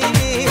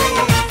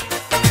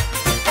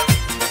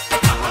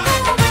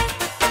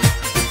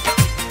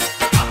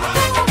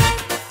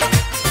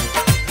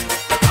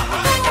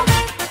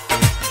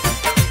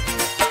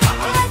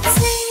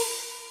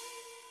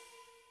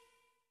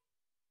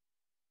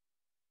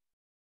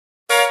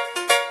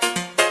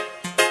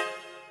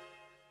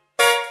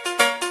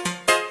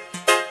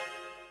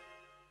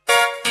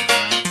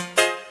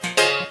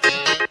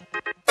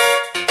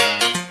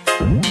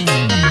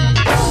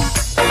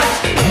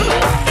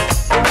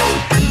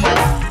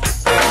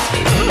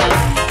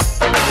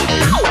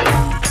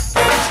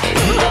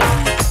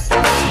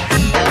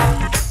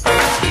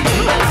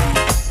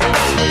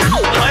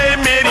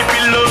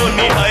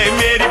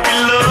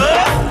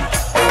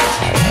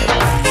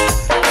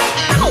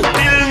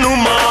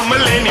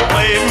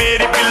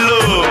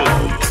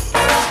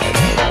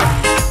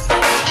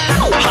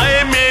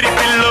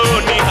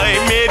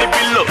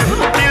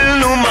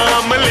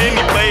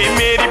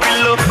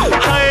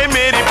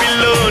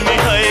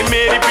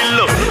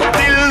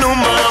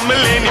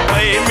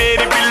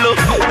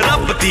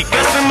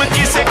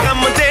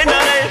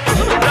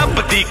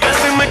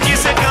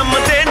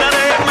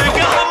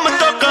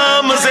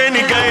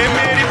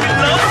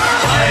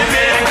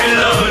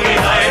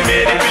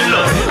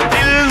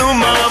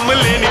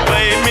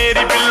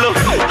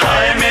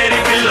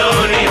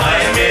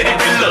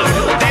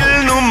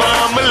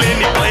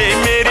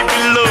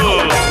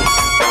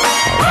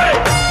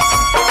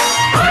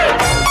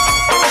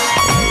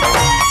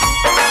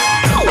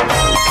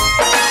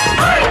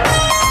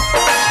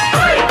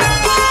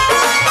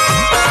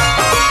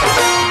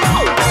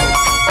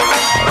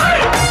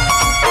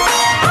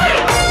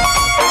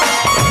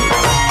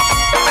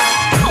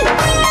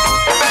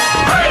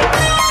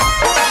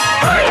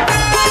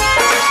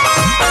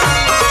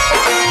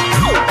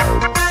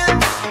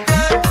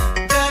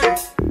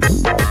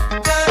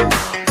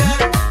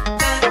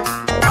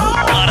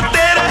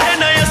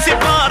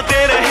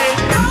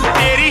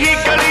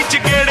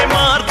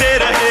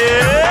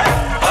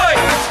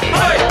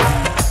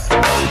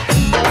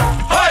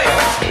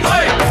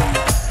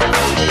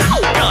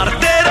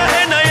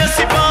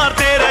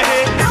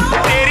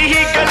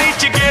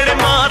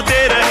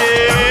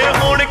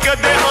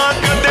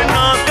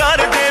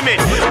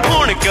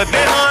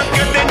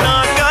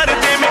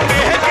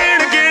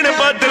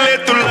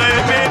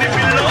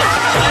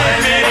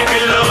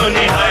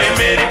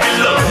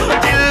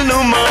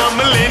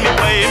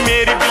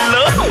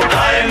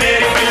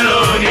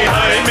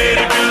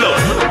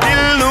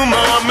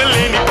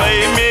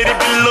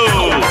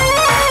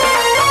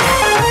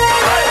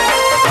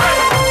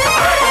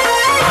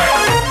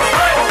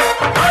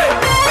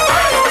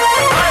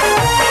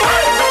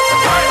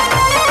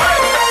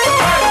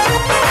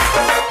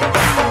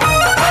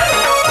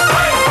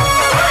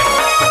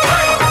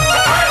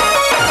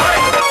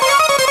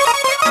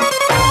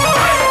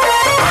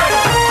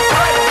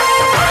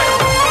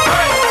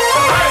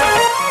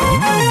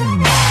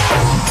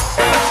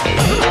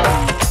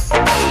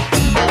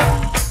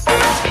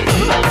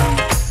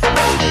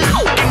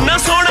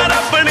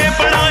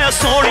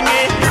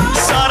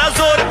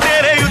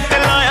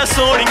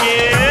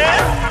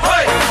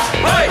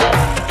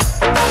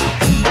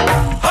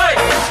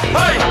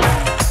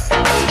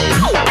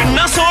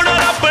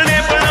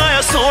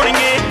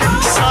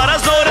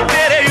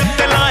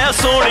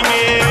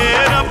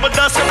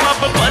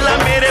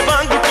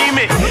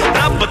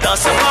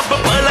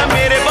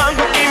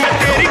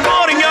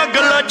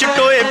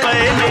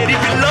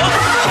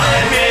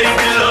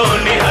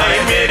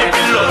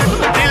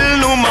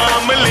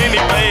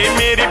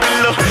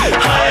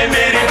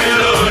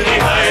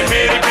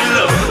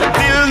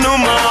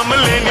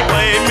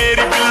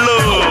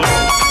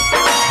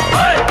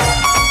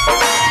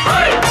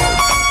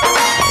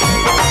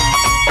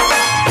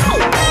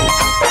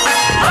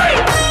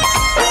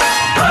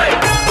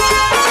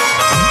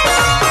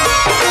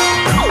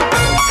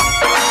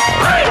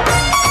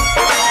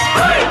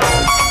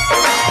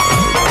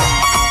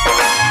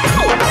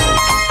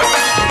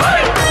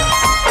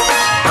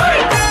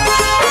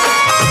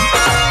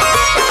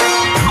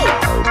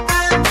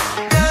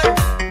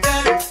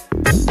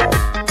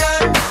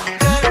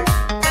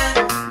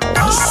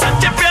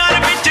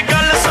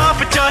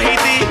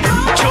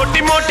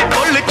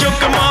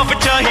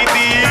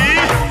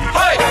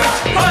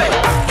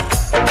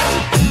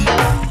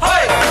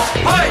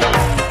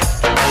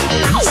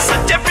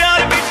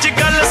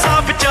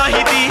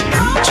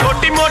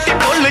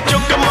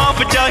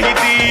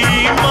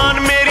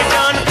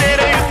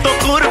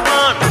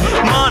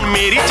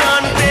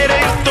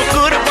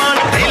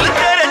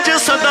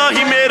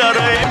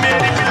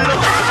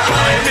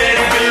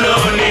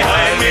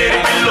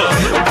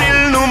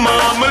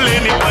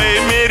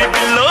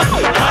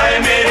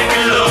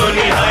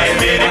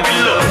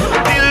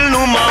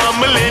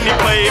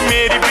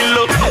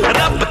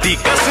दी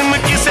कसम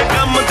किसे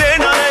कम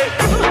देना है,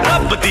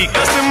 रब दी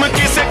कसम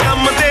किसे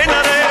कम देना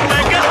है।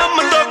 मैं क्या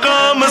हम तो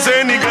काम से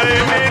नहीं गए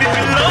मेरी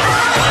पिल्लो,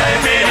 हाय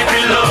मेरी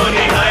पिल्लो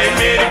नी हाय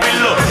मेरी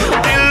पिल्लो,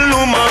 दिल नू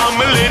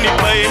मामले नहीं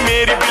पाए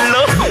मेरी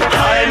पिल्लो,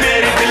 हाय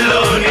मेरी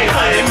पिल्लो नी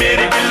हाय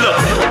मेरी पिल्लो,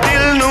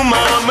 दिल नू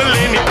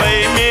मामले नहीं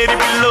पाए मेरी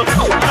पिल्लो,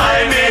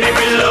 हाय मेरी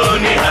पिल्लो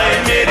नी हाय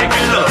मेरी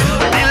पिल्लो,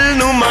 दिल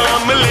नू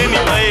मामले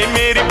नहीं पाए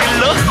मेरी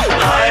पिल्लो,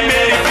 हाय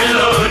मेरी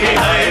पिल्लो नी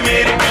हाय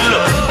मेरी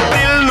पिल्लो,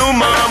 दिल नू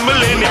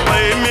मामले नहीं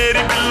पाए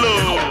मेरी पिल्लो।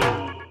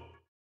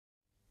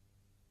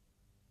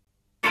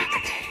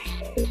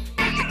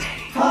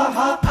 हा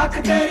हा अख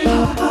तेरी,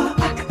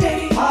 अख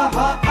तेरी, हा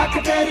हा अख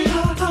तेरी,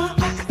 हा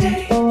अख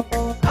तेरी,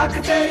 अख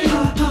तेरी,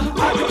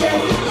 अख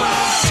तेरी।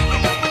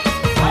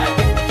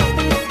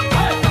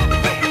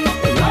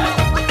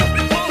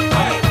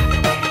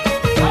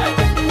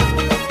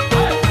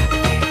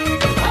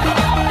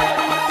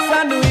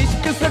 सानू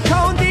इश्क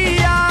सिखाउंदी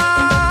आ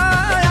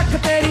अख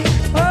तेरी,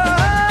 ओ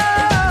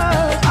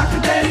अख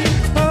तेरी,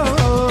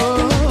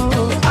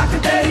 अख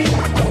तेरी।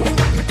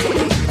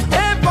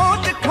 ए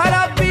बहुत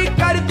खराबी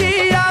करदी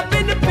आ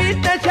बिन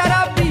पीते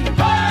शराबी,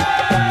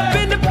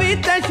 बिन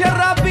पीते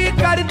शराबी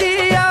करदी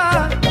आ,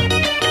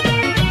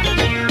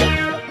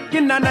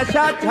 किन्ना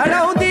नशा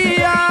छड़ाउंदी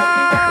आ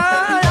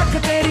अख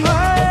तेरी,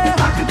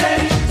 अख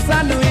तेरी,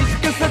 सानू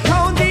इश्क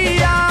सिखाउंदी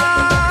आ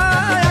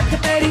अख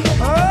तेरी,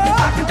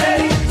 अख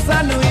तेरी,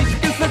 सानू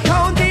इश्क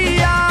सिखाउंदी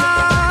आ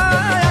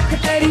अख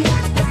तेरी।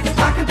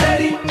 अख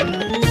तेरी।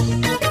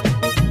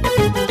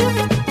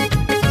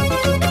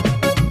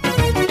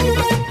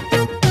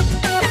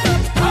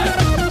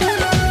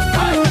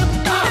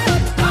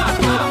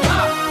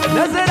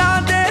 नजरां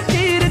दे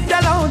तीर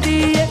चलाउंदी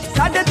ए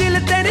साडे दिल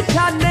ते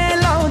निशाने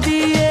लाउंदी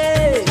ए,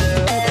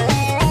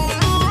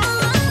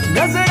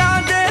 नजरां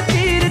दे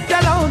तीर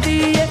चलाउंदी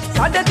ए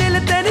साडे दिल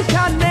ते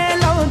निशाने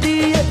लाउंदी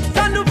ए,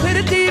 सानू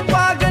फिरदी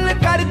पागल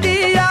करदी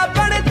आ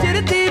बड़े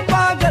चिर दी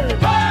पागल,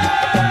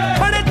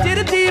 बड़े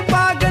चिर दी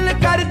पागल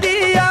करदी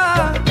आ,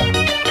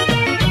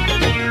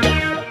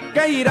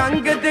 कई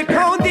रंग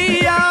दिखाउंदी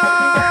आ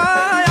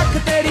अख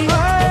तेरी,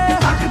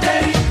 अख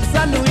तेरी,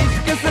 सानू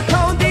इश्क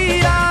सिखाउंदी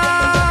आ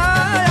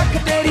अख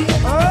तेरी,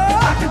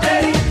 अख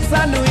तेरी,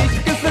 सानू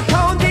इश्क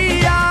सिखाउंदी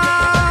आ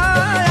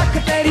अख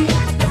तेरी।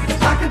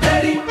 अख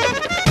तेरी।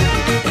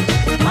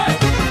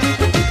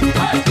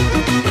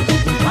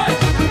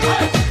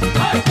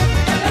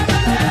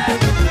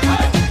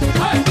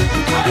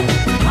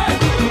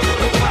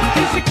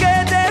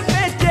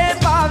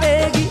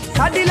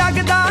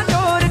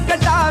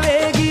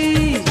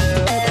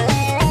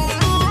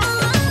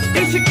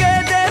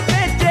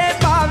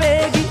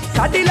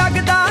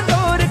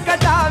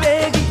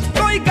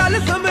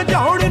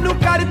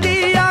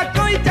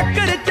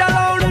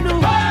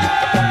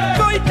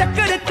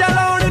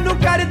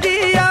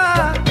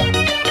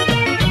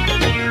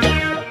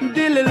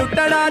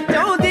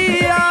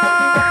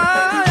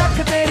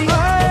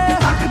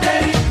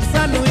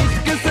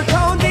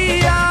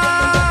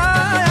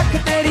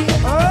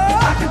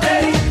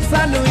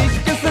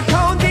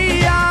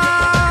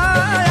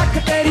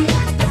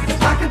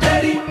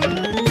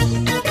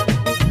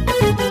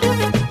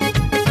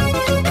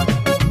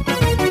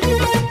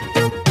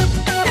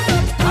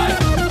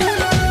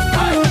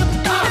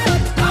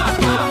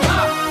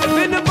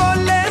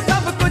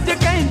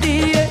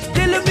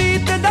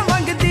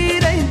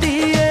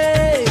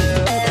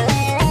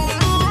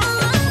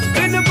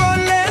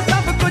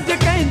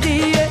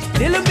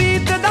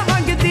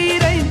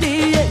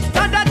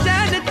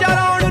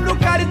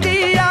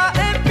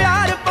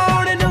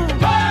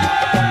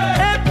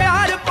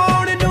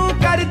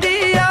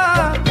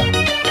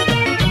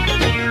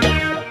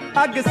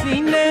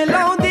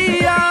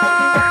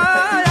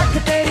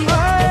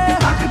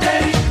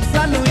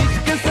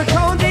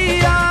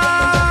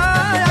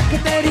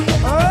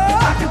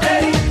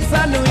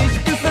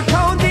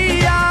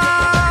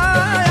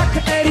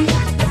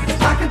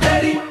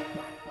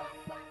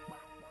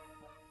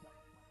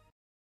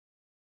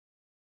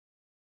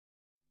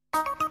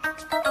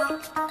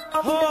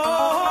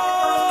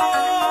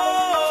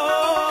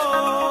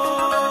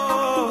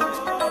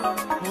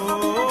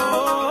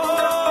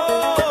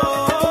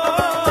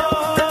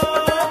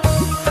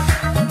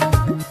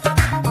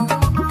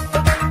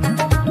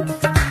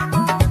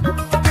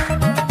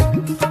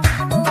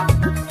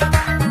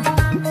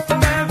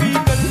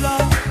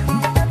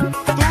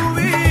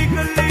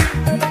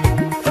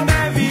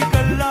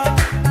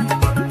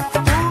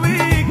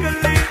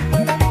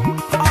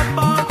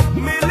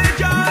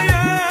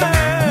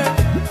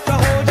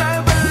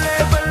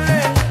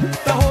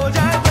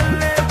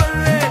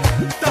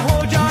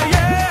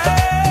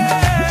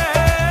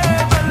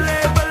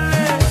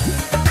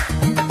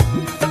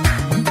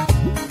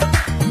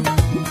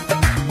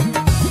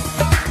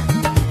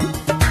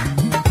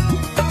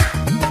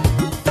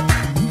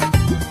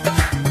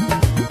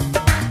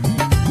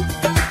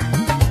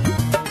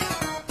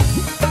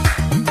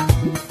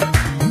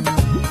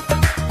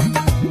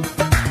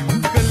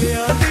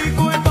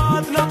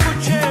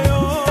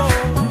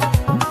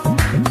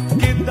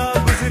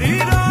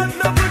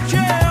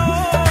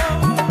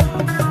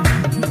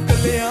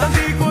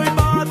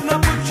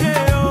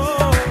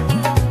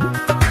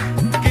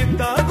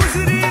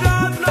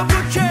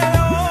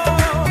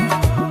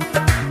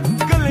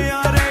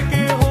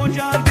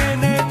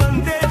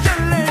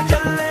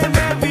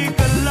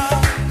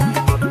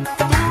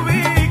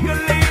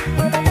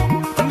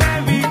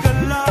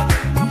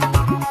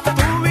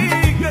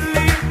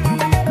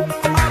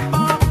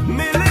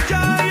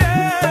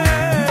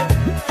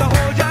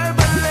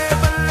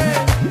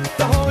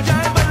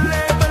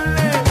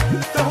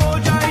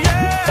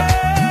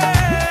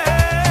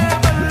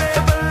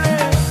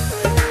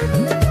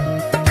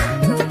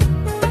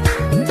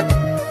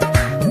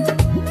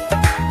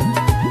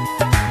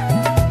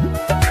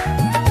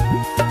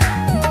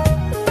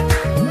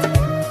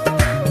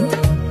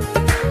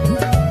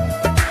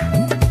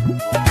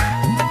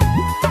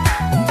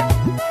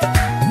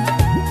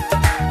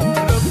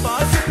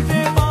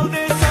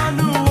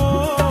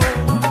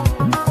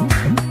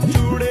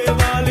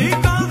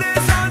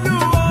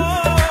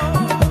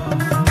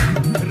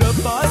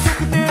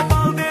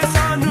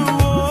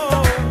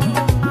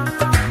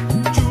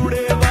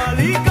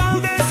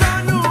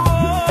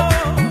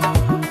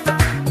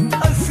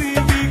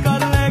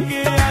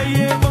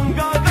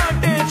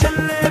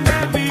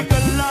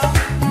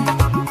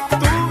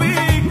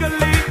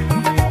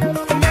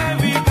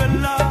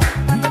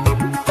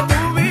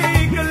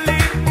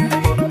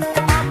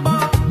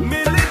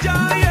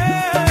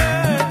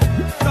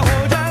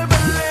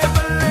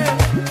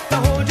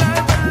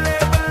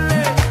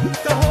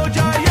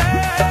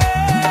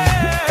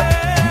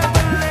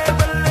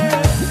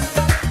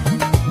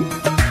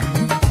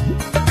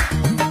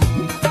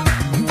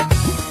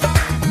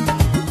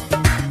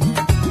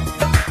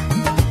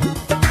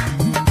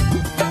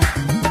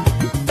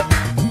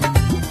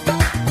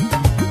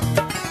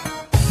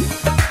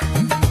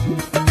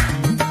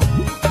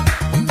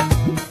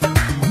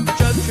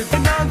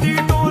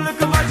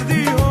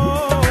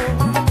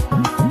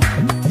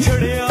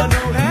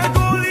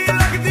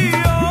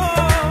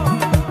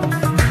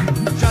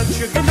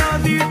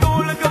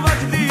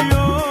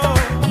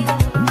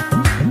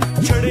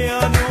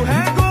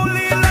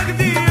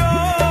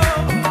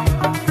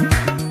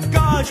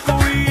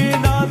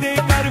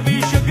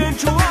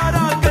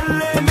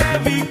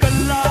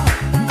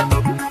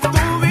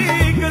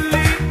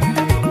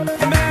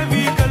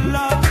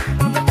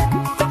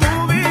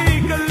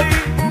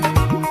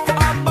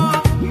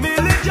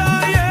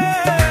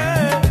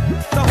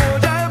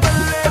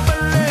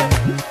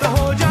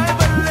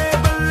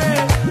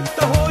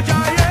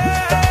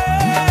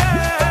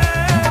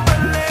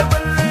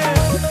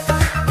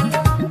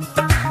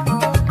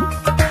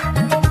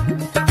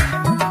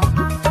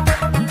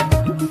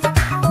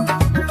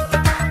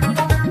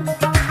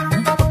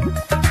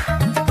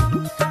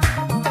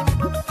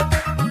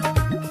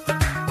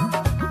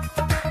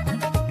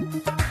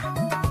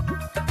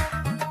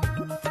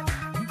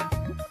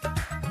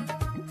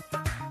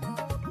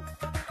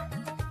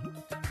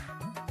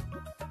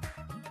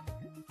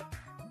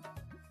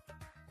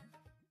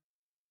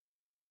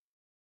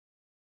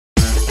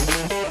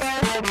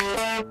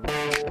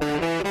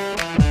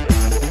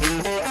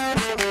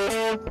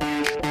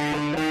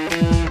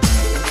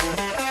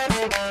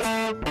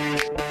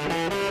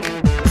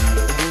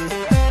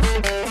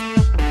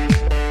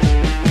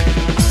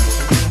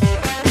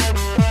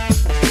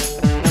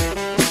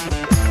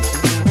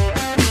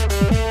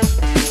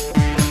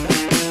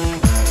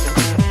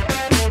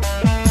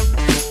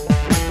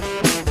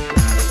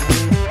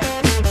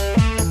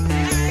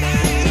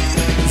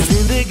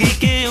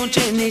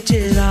 नीचे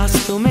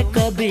रास्तों में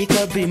कभी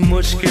कभी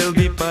मुश्किल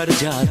भी पड़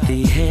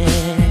जाती है।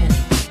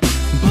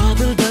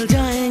 बादल ढल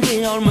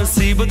जाएंगे और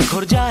मुसीबत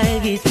खुर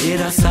जाएगी,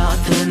 तेरा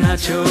साथ ना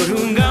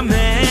छोड़ूंगा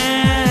मैं।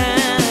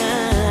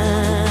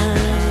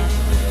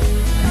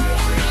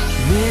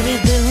 मेरे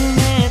दिल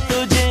ने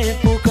तुझे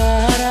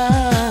पुकारा,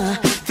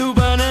 तू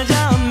बन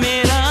जा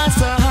मेरा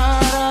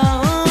सहारा।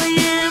 ओ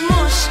ये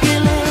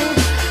मुश्किलें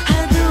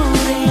है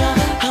दूरियां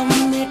हम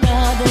मिटा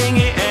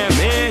देंगे ऐ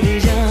मेरी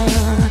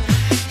जान।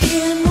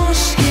 ये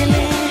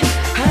मुश्किलें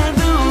है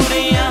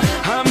दूरियां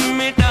हम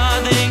मिटा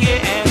देंगे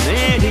ऐ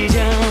मेरी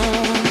जान।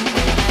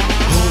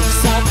 हो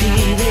साथी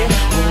रे,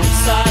 हो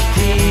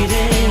साथी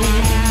रे,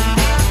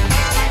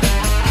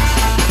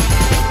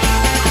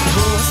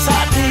 हो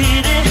साथी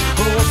रे,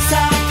 हो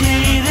साथी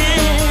रे।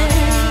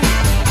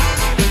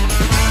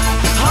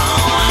 Oh,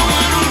 I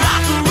wanna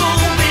rock and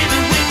roll, baby,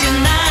 with you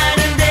night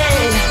and day.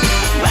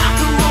 Rock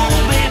and roll,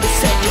 baby,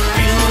 set your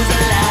fuse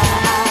alive.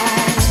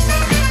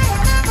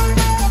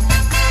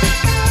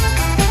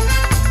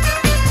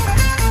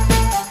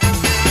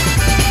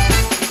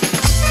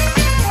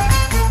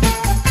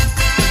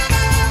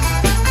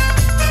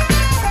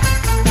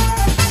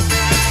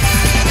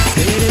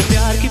 तेरे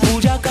प्यार की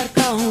पूजा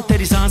करता हूँ,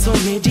 तेरी सांसों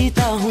में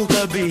जीता हूँ,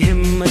 कभी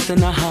हिम्मत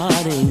न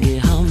हारेंगे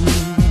हम।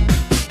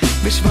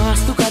 विश्वास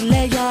तू कर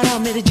ले यारा,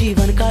 मेरे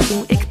जीवन का तू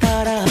एक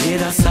तारा,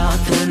 तेरा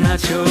साथ न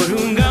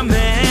छोड़ूंगा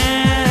मैं।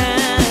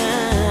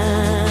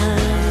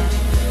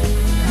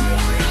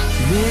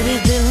 मेरे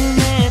दिल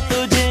ने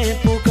तुझे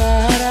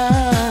पुकारा,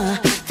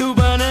 तू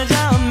बन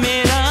जा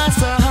मेरा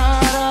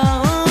सहारा।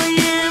 ओ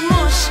ये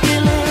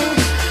मुश्किलें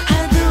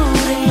है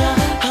दूरियां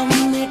हम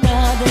मिटा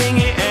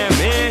देंगे ऐ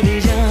मेरी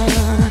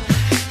जान।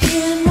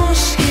 ये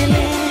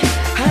मुश्किलें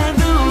है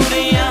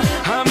दूरियां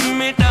हम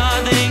मिटा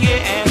देंगे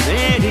ऐ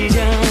मेरी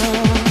जान।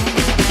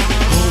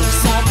 हो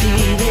साथी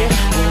रे,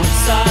 हो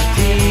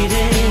साथी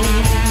रे,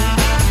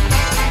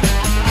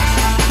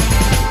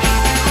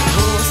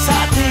 हो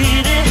साथी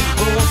रे,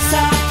 हो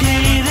साथी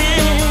रे।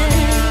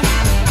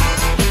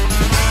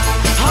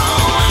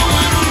 Oh, I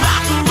wanna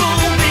rock and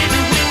roll, baby,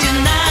 with you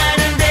night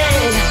and day.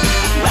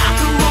 Rock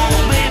and roll,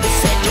 baby,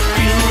 set your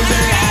fuse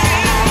alive.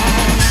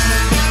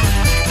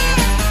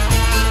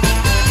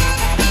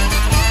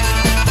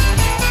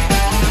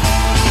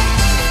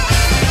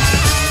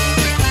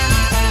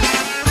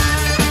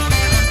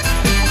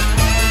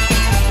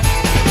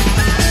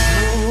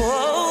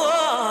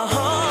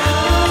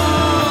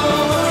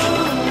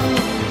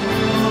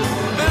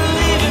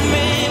 Believe in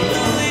me,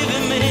 believe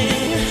in me.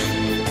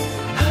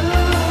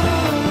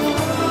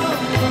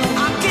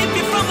 I'll keep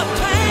you from the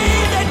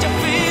pain that you're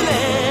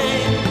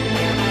feeling.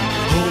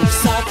 हो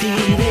साथी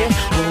रे,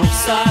 हो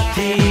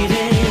साथी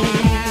रे,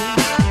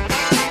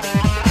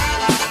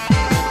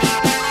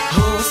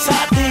 हो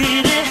साथी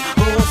रे,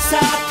 हो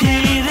साथी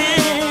रे।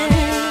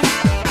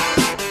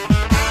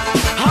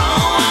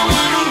 Oh, I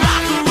wanna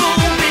rock and roll,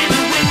 baby,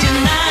 with you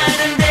night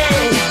and day.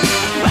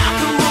 Rock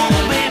and roll,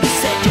 baby,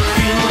 set your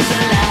fuse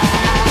alive.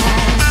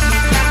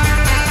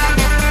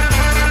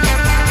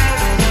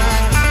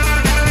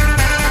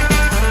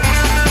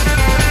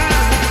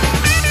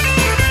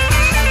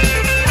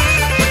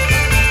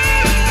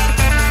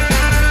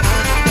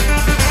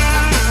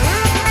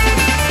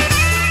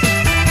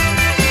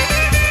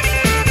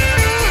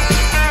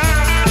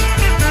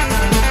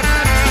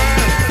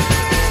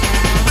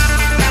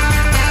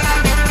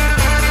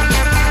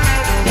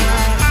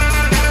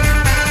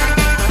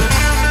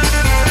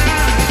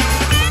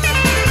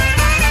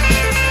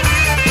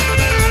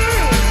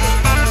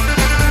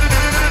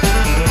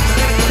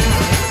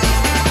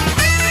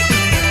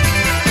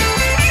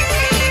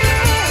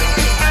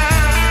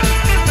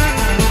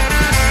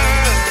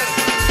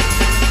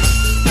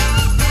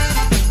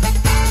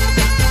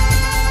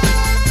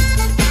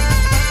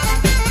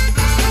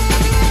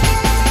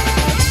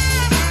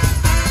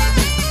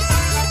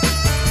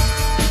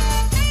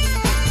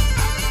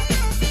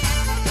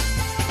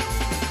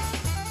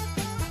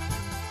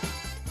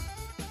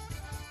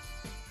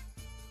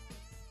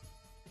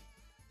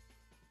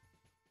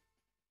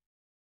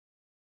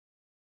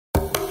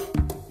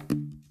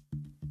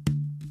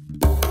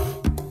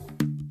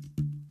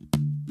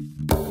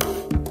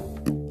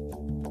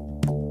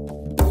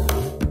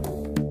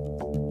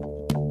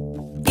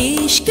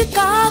 इश्क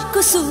का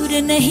कसूर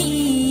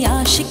नहीं,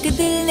 आशिक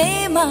दिल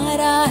ने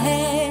मारा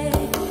है।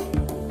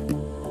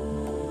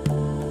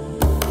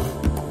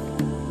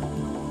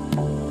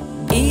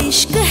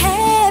 इश्क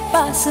है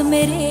पास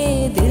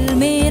मेरे, दिल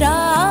मेरा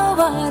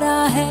आवारा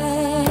है।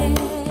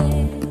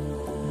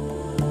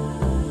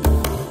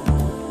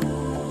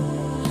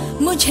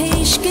 मुझे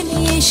इश्क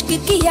ने इश्क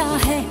किया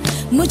है,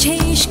 मुझे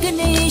इश्क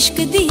ने इश्क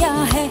दिया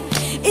है।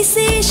 इस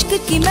इश्क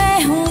की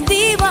मैं हूँ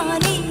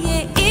दीवानी,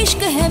 ये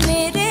इश्क है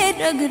मेरे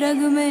रग रग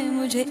में।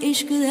 मुझे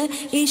इश्क है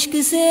इश्क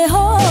से,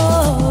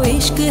 हो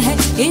इश्क है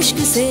इश्क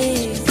से,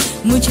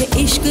 मुझे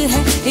इश्क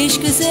है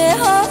इश्क से,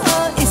 हो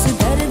इस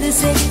दर्द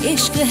से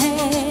इश्क है।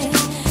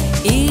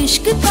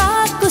 इश्क का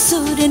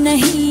कसूर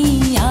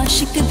नहीं,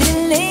 आशिक दिल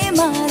ने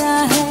मारा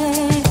है।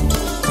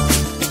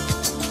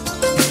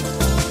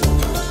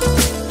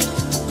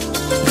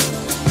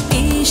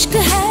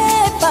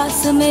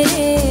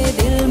 मेरे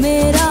दिल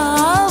मेरा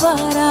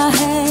आवारा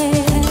है।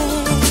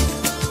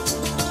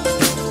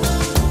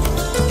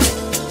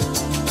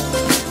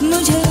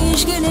 मुझे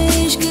इश्क ने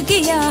इश्क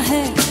किया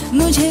है,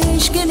 मुझे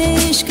इश्क ने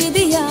इश्क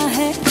दिया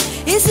है,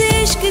 इस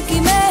इश्क की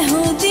मैं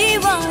हूँ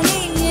दीवानी।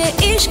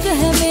 ये इश्क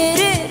है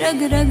मेरे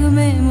रग रग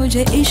में,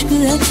 मुझे इश्क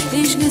है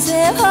इश्क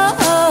से, हो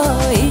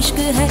इश्क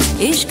है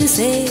इश्क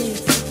से,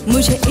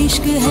 मुझे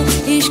इश्क है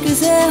इश्क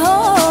से,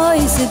 हो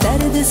इस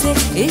दर्द से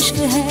इश्क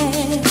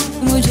है।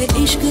 मुझे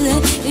इश्क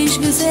है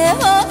इश्क से,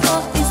 हो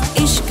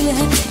इस इश्क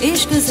है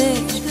इश्क से,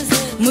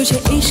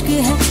 मुझे इश्क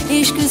है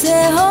इश्क से,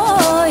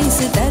 हो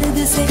इस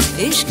दर्द से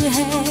इश्क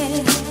है।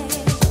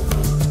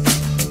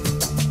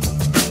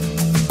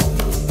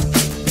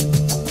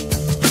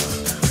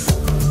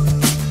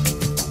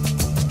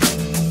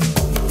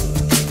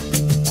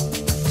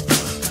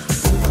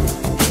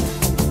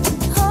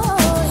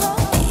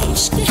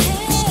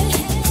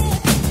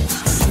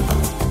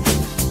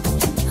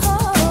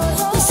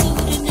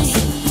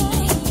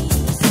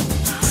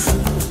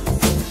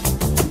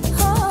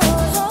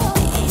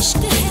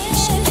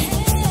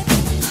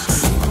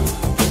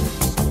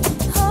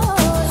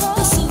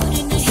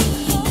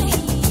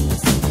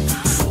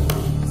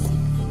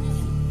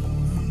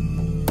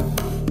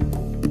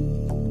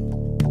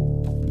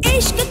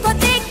 इश्क को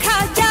देखा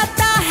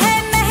जाता है,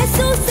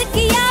 महसूस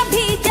किया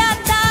भी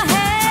जाता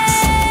है।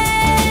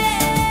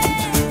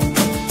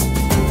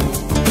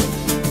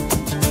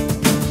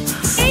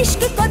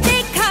 इश्क को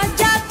देखा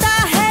जाता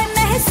है,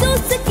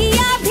 महसूस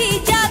किया भी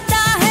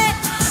जाता है।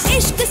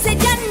 इश्क से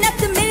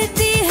जन्नत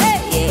मिलती है,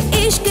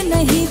 ये इश्क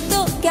नहीं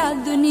तो क्या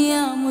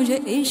दुनिया। मुझे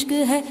इश्क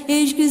है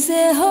इश्क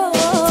से, हो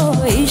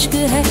इश्क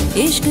है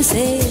इश्क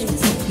से,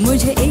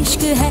 मुझे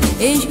इश्क है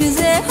इश्क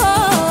से, हो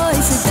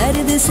इस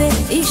दर्द से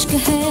इश्क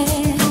है।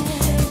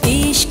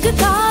 इश्क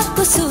का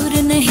कसूर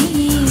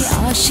नहीं,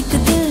 आशिक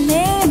दिल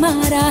ने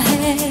मारा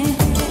है।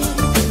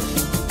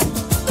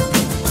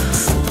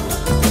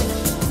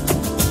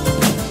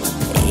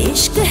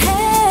 इश्क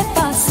है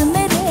पास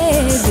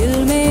मेरे दिल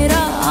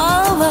मेरा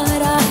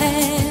आवारा है।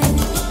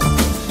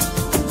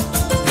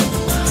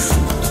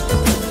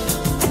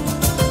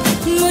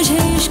 मुझे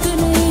इश्क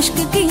ने इश्क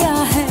किया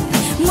है,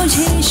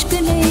 मुझे इश्क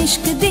ने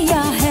इश्क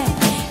दिया है,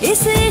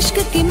 इस इश्क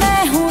की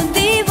मैं हूँ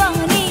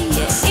दीवानी।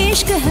 ये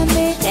इश्क है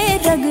मेरे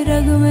रग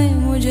रग में,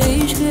 मुझे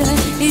इश्क है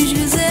इश्क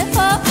से,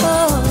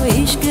 हो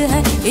इश्क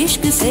है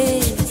इश्क से,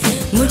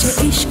 मुझे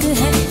इश्क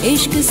है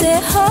इश्क से,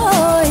 हो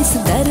इस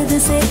दर्द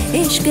से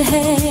इश्क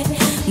है।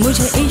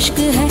 मुझे इश्क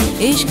है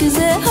इश्क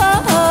से,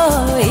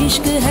 हो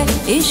इश्क है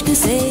इश्क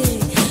से,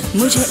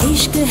 मुझे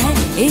इश्क है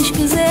इश्क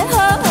से,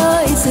 हो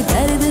इस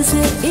दर्द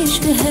से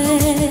इश्क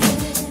है।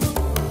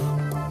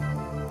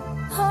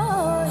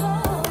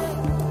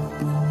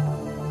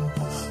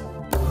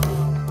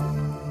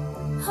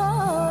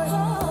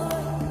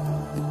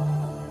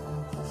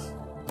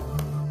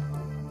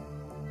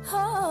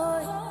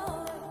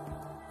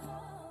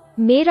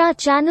 मेरा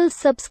चैनल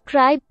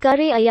सब्सक्राइब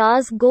करें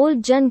अयाज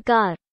गोल्ड जानकार।